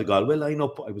I saw the Galway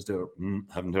lineup, I was there,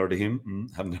 haven't heard of him,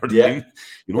 haven't heard of him.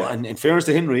 And in fairness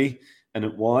to Henry, and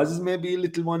it was maybe a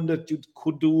little one that you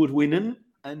could do with winning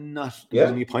and not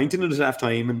any point in it at half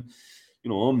time. And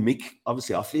Mick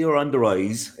obviously Offaly are on the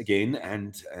rise again,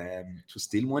 and it was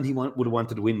still one he would have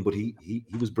wanted to win, but he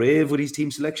was brave with his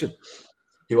team selection.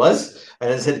 He was,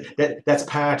 and as I said, that's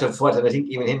part of what, and I think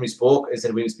even Henry spoke. I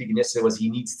said we were speaking yesterday, was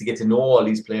he needs to get to know all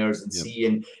these players and see,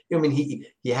 and he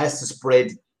has to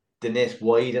spread the net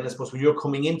wide. And I suppose when you're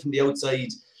coming in from the outside,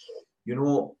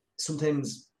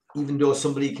 sometimes even though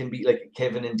somebody can be like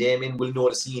Kevin and Damien will know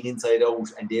the scene inside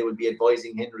out, and they will be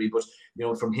advising Henry, but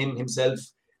from himself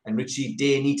and Richie,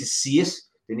 they need to see it.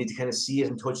 They need to kind of see it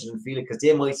and touch it and feel it, because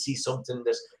they might see something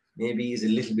that maybe is a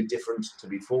little bit different to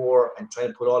before, and try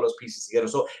to put all those pieces together.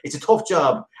 So it's a tough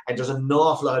job, and there's an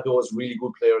awful lot of those really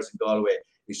good players in Galway.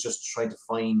 It's just trying to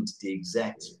find the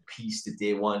exact piece that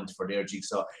they want for their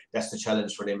jigsaw. That's the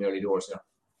challenge for them early doors.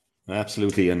 Yeah.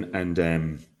 Absolutely, and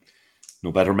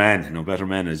no better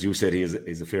man. As you said, he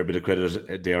is a fair bit of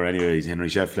credit there anyway. He's Henry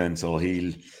Shefflin, so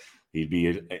he'll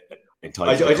be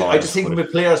entitled. I just think from a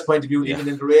player's point of view, even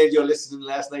in the radio listening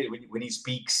last night, when he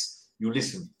speaks, you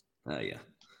listen. Yeah.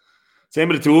 Same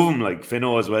with the two of them, like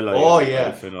Finno as well.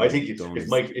 I think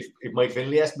if Mike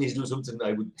Finlay asked me to do something,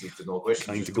 I would just no question.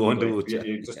 Trying to go and do it.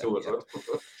 Just do it.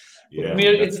 Yeah. I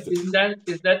mean, is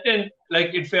that then,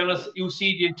 like, in fairness, you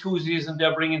see the enthusiasm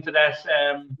they're bringing to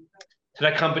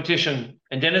that competition,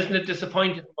 and then isn't it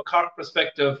disappointing from a Cork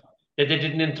perspective that they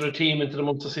didn't enter a team into the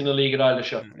Munster Senior League at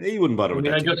Irish? He wouldn't bother with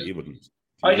that. He wouldn't.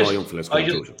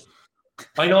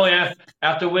 I know, yeah.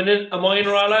 After winning a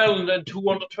minor All-Ireland and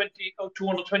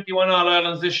 221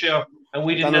 All-Irelands this year, and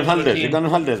we didn't enter a team. They've done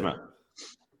holidays, man.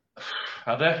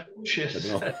 Are they? Shit.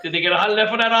 Did they get a holiday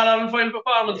for that All-Ireland final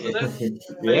performance? Did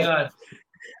they? My God.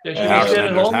 They should be staying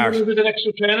at home with an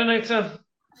extra training night, son.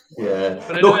 Yeah.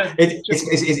 Look,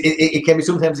 it can be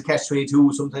sometimes a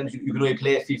catch-22. Sometimes you can only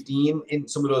play a 15 in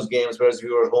some of those games, whereas if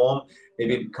you're at home,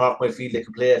 maybe Cork might feel they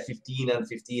can play a 15 and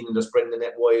 15 and they're spreading the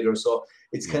net wider. So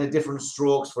it's kind of different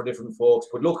strokes for different folks.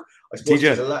 But look, I suppose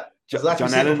there's a lot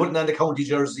of putting on the county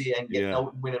jersey and getting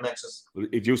out and winning matches. Well,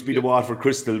 it used to be the Waterford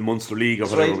Crystal Munster League or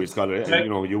whatever we call it. Right.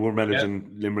 You were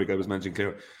managing Limerick, I was managing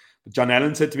Clare. But John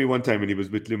Allen said to me one time when he was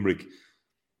with Limerick,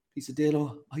 he said,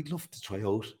 Dalo, I'd love to try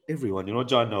out everyone.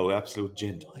 John now, absolute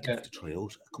gent. I'd love to try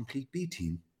out a complete B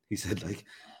team. He said,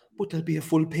 but there'll be a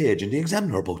full page in the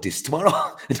Examiner about this tomorrow.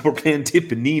 And we're playing Tip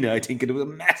and Nina, I think, and it was a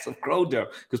massive crowd there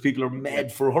because people are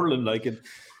mad for hurling. And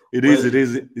it's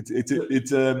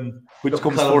which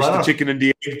comes first, the chicken and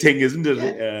the egg thing, isn't it?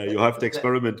 Yeah. You have to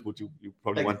experiment, but you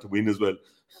probably want to win as well.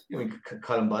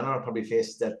 Colin Bonner probably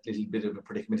faced that little bit of a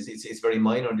predicament. It's very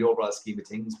minor in the overall scheme of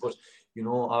things, but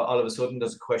all of a sudden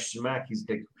there's a question mark. He's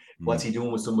like, what's he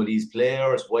doing with some of these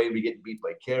players? Why are we getting beat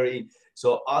by Kerry?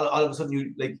 So all of a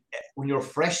sudden, when you're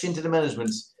fresh into the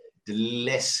management, the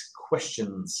less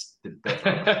questions, the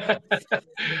better.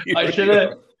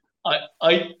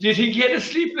 Did he get a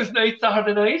sleepless night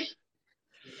Saturday night?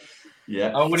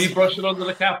 Yeah. And when he brushed it under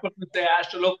the carpet and say,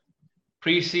 look,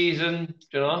 pre-season,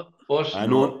 but I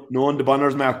know the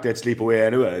Bonners mark that sleep away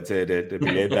anyway. I'd say they'd be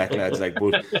laid back lads,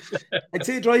 but I'd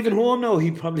say driving home now, he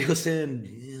probably was saying,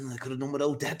 I could have done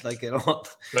without that,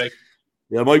 Right.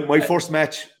 Yeah, my first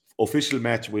official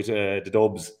match with the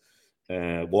Dubs,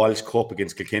 Walsh Cup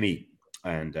against Kilkenny,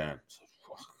 and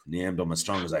named them as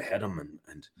strong as I had them,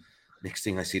 and next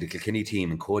thing I see the Kilkenny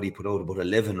team, and Cody put out about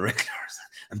 11 regulars,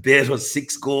 and Bate was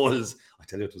 6 goals. I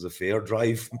tell you, it was a fair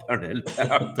drive from Parnell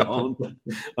Park down.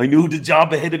 I knew the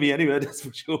job ahead of me anyway, that's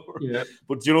for sure. Yeah.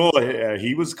 But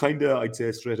he was kind of, I'd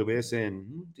say, straight away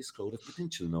saying, this crowd has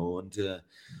potential now, and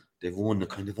they've won a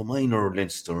kind of a minor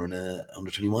Leinster and a under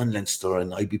 21 Leinster,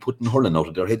 and I'd be putting hurling out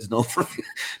of their heads now. For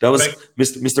that was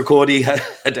Mr. Cody had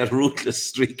that ruthless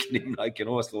streak in him, like, you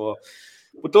know. So,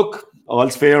 but look,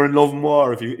 all's fair in love and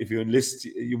war. If you enlist,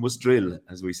 you must drill,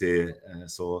 as we say.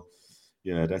 So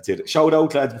yeah, that's it. Shout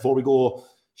out, lads, before we go.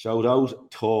 Shout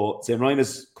out to St.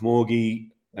 Ryan's Camogie,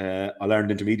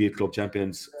 All-Ireland Intermediate Club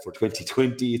champions for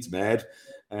 2020. It's mad.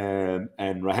 And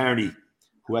Raharney,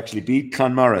 who actually beat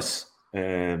Clonmorris,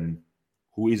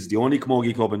 who is the only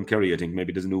Camogie club in Kerry, I think.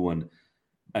 Maybe there's a new one.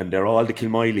 And they're all the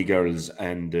Kilmoyley girls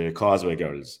and the Causeway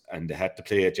girls. And they had to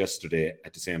play it yesterday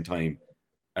at the same time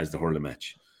as the hurling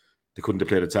match. They couldn't have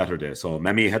played it Saturday. So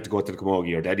Mammy had to go to the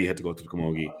Camogie, or Daddy had to go to the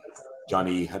Camogie.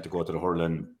 Johnny had to go to the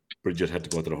hurling. Bridget had to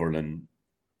go to the hurling.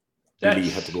 Billy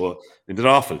had to go. And they're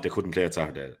awful. They couldn't play it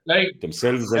Saturday. Like,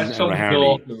 themselves and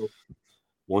Raharney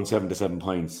won 7-7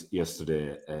 points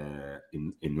yesterday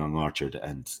in Long Orchard,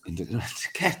 and they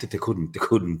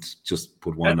couldn't just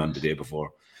put one on the day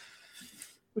before.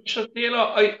 Which, you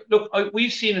know,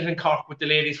 we've seen it in Cork with the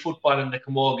ladies' football and the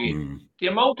Camogie. The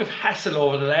amount of hassle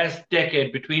over the last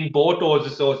decade between both those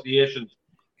associations,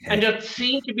 and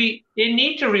they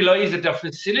need to realise that they're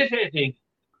facilitating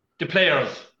the players,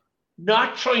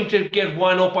 not trying to get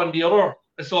one up on the other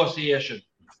association.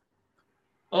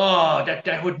 Oh,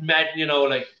 that would madden, you know,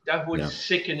 like, that would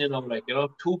sicken, you know, like, you know,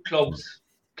 two clubs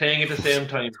playing at the same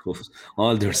time.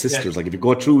 All their sisters, like, if you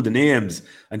go through the names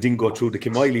and then go through the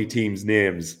Kilmoyley team's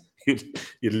names,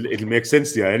 it'll make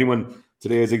sense to you. Anyone,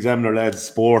 today's Examiner, lads,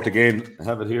 sport again, I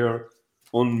have it here.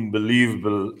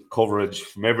 Unbelievable coverage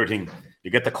from everything.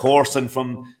 You get the coursing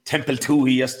from Temple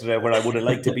Toohey yesterday, where I would have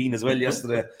liked to be in as well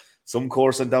yesterday. Some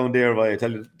coursing down there, I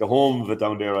tell you, the home of it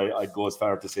down there, I'd go as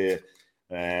far to say.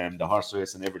 The horse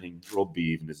race and everything, rugby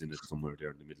even is in it somewhere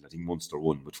there in the middle. I think Munster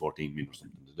won with 14 men or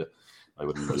something. I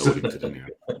wouldn't have allowed it in here.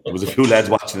 There was a few lads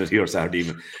watching it here Saturday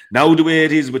evening. Now the way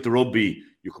it is with the rugby,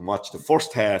 you can watch the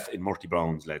first half in Murty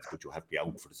Brown's, lads, but you have to be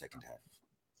out for the second half.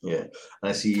 Yeah, and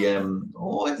I see.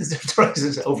 Over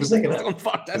the second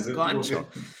half. That's gone. Sure.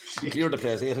 Clear the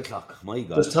place 8 o'clock. My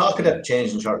God. There's talk of that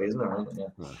changing shortly, isn't there? Right?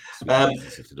 Yeah.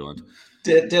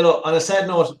 Dalo, on a sad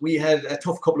note, we had a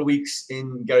tough couple of weeks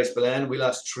in Ballygiblin. We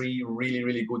lost 3 really,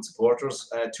 really good supporters.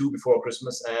 2 before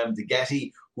Christmas. The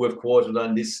Gatty, who have quoted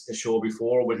on this show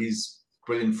before with his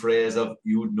brilliant phrase of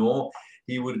 "you'd know."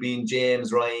 He would have been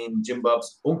James Ryan, Jim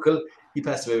Bob's uncle. He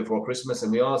passed away before Christmas,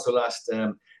 and we also lost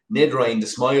Ned Ryan, the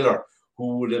Smiler,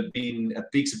 who would have been a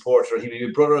big supporter. He would be a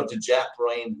brother of the Jap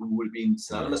Ryan, who would have been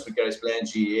synonymous with Ballygiblin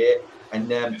GAA. And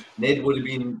Ned would have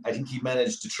been, I think he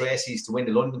managed the Tracy's to win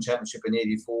the London Championship in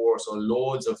 '84. So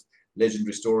loads of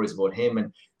legendary stories about him.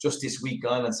 And just this week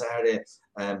on Saturday,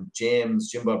 Jim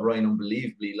Bob Ryan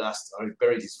unbelievably lost or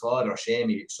buried his father,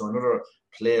 Shamey. So another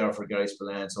player for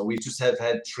Ballygiblin. So we just have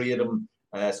had 3 of them.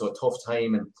 So a tough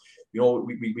time. And you know,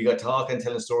 we got talking,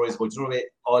 telling stories about, you know,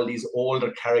 all these older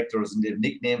characters, and the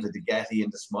nicknames like the Gatty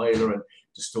and the Smiler, and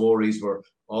the stories were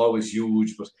always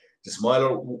huge. But the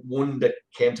Smiler, one that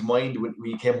came to mind when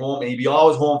we came home, and he'd be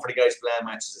always home for the Ballygiblin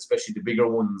matches, especially the bigger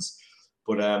ones.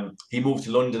 But he moved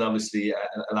to London, obviously,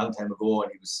 a long time ago,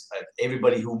 and he was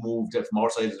everybody who moved from our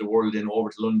side of the world in over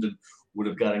to London would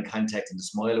have got in contact, and the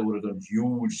Smiler would have done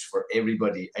huge for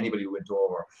anybody who went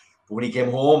over. But when he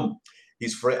came home,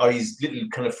 his little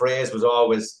kind of phrase was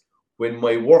always, "When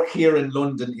my work here in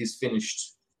London is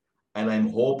finished, and I'm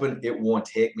hoping it won't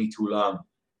take me too long,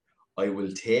 I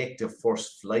will take the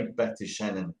first flight back to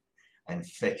Shannon and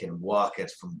feckin' walk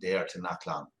it from there to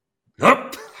Knocklong."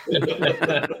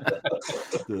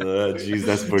 Jeez,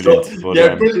 that's brilliant. So,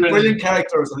 but, brilliant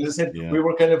characters. And as I said, we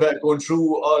were kind of going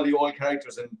through all the old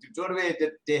characters, and the other way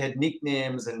that they had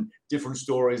nicknames and different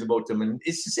stories about them. And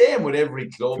it's the same with every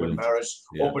club and parish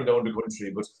up and down the country.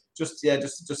 But just a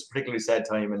particularly sad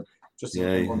time, and just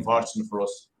unfortunate for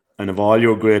us. And of all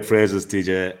your great phrases,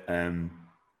 TJ,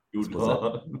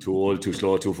 too old, too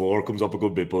slow, too far comes up a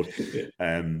good bit, but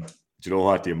do you know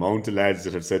what? The amount of lads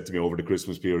that have said to me over the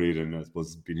Christmas period, and I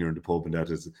suppose been here in the pub and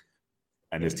that is,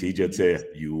 and as TJ'd say,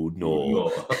 "You'd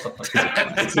know."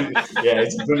 It's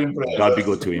a brilliant phrase. God be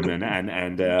good to him, and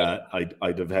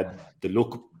I'd have had the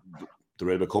look. The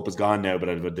Railway Cup is gone now, but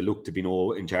I'd have had the look to be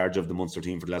in charge of the Munster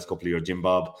team for the last couple of years. Jim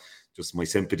Bob, just my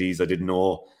sympathies. I didn't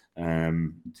know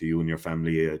to you and your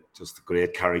family. Just a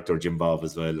great character, Jim Bob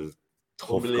as well.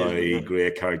 Tough guy,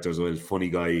 great character as well, funny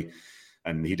guy.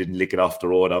 And he didn't lick it off the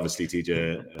road, obviously,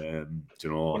 TJ,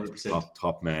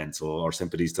 top man. So our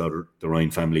sympathies to the Ryan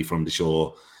family from the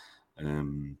show.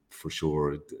 for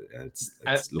sure.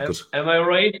 Am I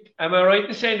right? Am I right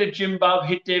in saying that Jim Bob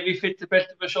hit Davy Fitt the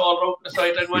best of a shoulder out the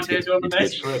sideline one day during the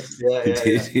match?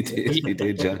 He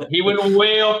did, John. He went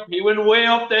way up. He went way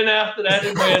up then after that.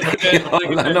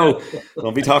 I know.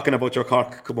 Don't be talking about your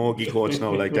Cork Camogie coach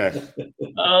now like that.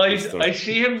 I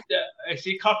see him. I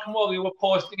see Cork Camogie were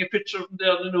posting a picture of him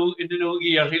there in the new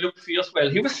year. He looked fierce. Well,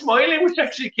 he was smiling, which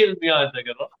actually killed me.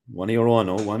 One of your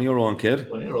own, kid.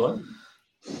 One of your own.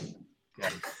 Yeah.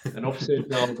 Enough said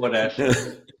now about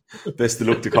that. Best of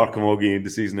luck to Cork Camogie in the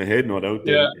season ahead, no doubt.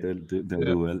 They'll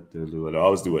do well. They'll do well. They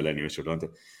always do well anyway, sure, don't they?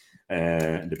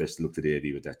 And the best of luck to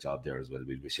Davey with that job there as well.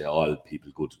 We wish all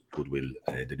people goodwill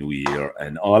the new year.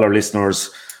 And all our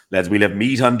listeners, lads, we'll have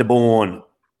meat on the bone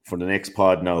for the next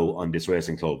pod now on this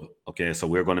racing club. Okay, so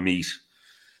we're going to meet,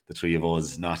 the three of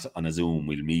us, not on a Zoom.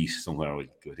 We'll meet somewhere. We'll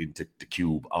go into the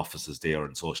Cube offices there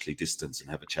and socially distance and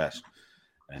have a chat.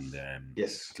 And a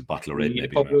bottle of red,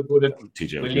 maybe.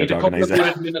 TJ, we'll need a couple of good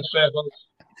administrators.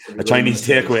 A Chinese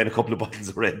takeaway and a couple of bottles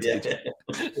of red.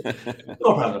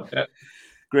 No problem. Yeah.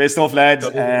 Great stuff, lads.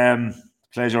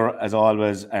 Pleasure as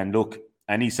always. And look,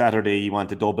 any Saturday you want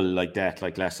to double like that,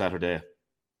 like last Saturday,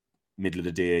 middle of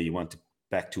the day, you want to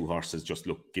back 2 horses, just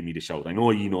look, give me the shout. I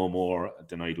know you know more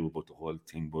than I do about the whole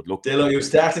thing, but look. Dalo, you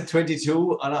started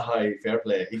 22 on a high. Fair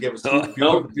play. He gave us Dalo, to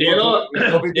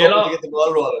get the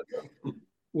ball rolling.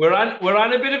 We're on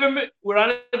a bit of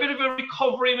a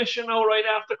recovery mission now, right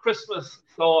after Christmas.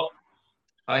 So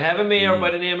I have a mare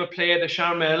by the name of Playa de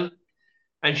Charmel,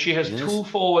 and she has 2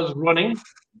 foals running,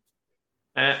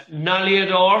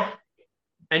 Naliador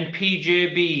and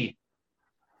PJB.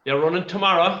 They're running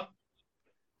tomorrow.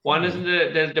 One is in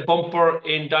the bumper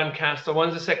in Doncaster,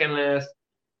 one's the second last.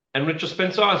 And Richard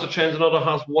Spencer also trains another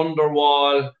horse,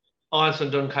 Wonderwall, also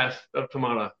in Doncaster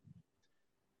tomorrow.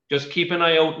 Just keep an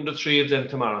eye out on the 3 of them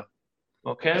tomorrow.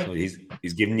 Okay? So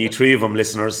he's giving you 3 of them,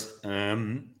 listeners.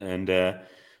 And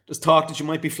there's talk that you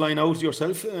might be flying out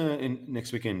yourself in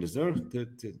next weekend, is there?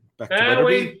 Back to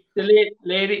Wetherby? The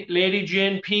Lady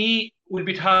Jane P will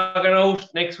be talking out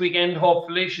next weekend,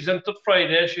 hopefully. She's into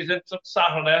Friday, she's into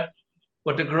Saturday.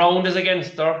 But the ground is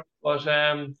against her. But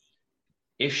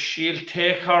if she'll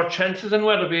take her chances in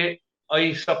Wetherby,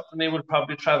 I certainly would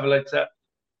probably travel like that.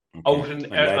 Out on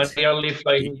the early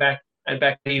flight and back in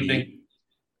the evening.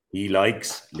 He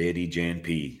likes Lady Jane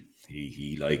P.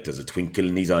 He liked, there's a twinkle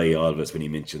in his eye always when he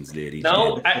mentions Lady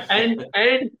Jane.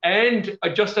 And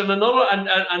just on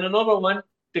another one,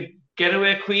 the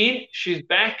Getaway Queen, she's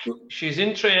back, she's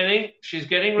in training, she's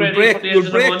getting ready for the end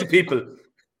of the month. To people.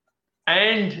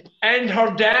 And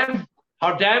her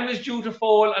dam is due to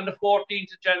fall on the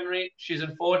 14th of January. She's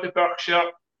in foal to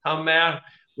Berkshire, Tom Maher.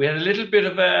 We had a little bit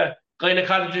of a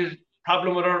gynecology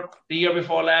problem with her the year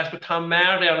before last, but Tom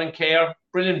Maher there in care,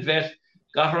 brilliant vet,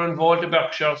 got her involved in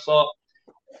Berkshire. So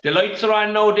the lights are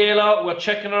on now, Dalo. We're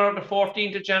checking her. The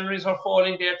 14th of January is her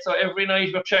falling date. So every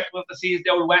night we're checking her to see if the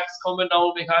old wax coming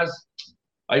down, because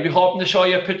I'll be hoping to show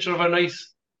you a picture of a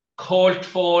nice colt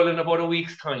fall in about a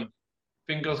week's time.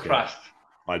 Fingers crossed.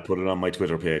 I'll put it on my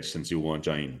Twitter page since you won't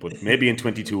join. But maybe in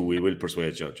 22 we will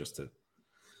persuade you just to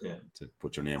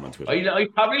put your name on Twitter. I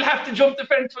probably have to jump the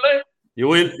fence for that. You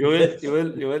will.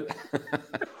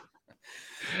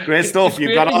 Great stuff.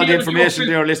 You've got all the information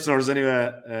there, listeners,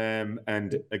 anyway.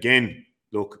 And again,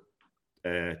 look,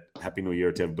 Happy New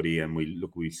Year to everybody. And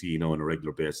we'll see you now on a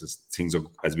regular basis. Things are,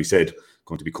 as we said,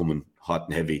 going to be coming hot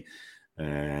and heavy.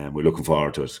 We're looking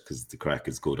forward to it because the crack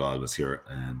is good always here.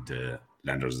 And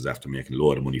Landers is after making a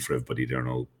load of money for everybody there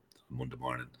now on Monday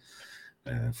morning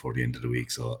for the end of the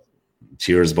week. So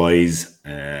cheers, boys.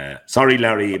 Sorry,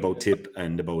 Larry, about Tip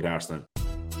and about Arsenal.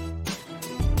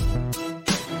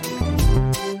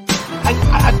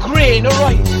 A grain of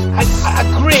rice. A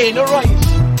grain of rice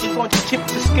is going to tip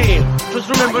the scale. Just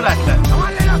remember that, lad.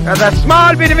 There's a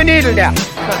small bit of a needle there.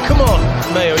 Now, come on,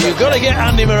 Mayo. You've got to get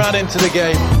Andy Moran into the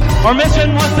game. Our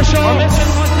mission was to show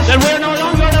that we're no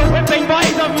longer the whipping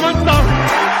boys of Munster.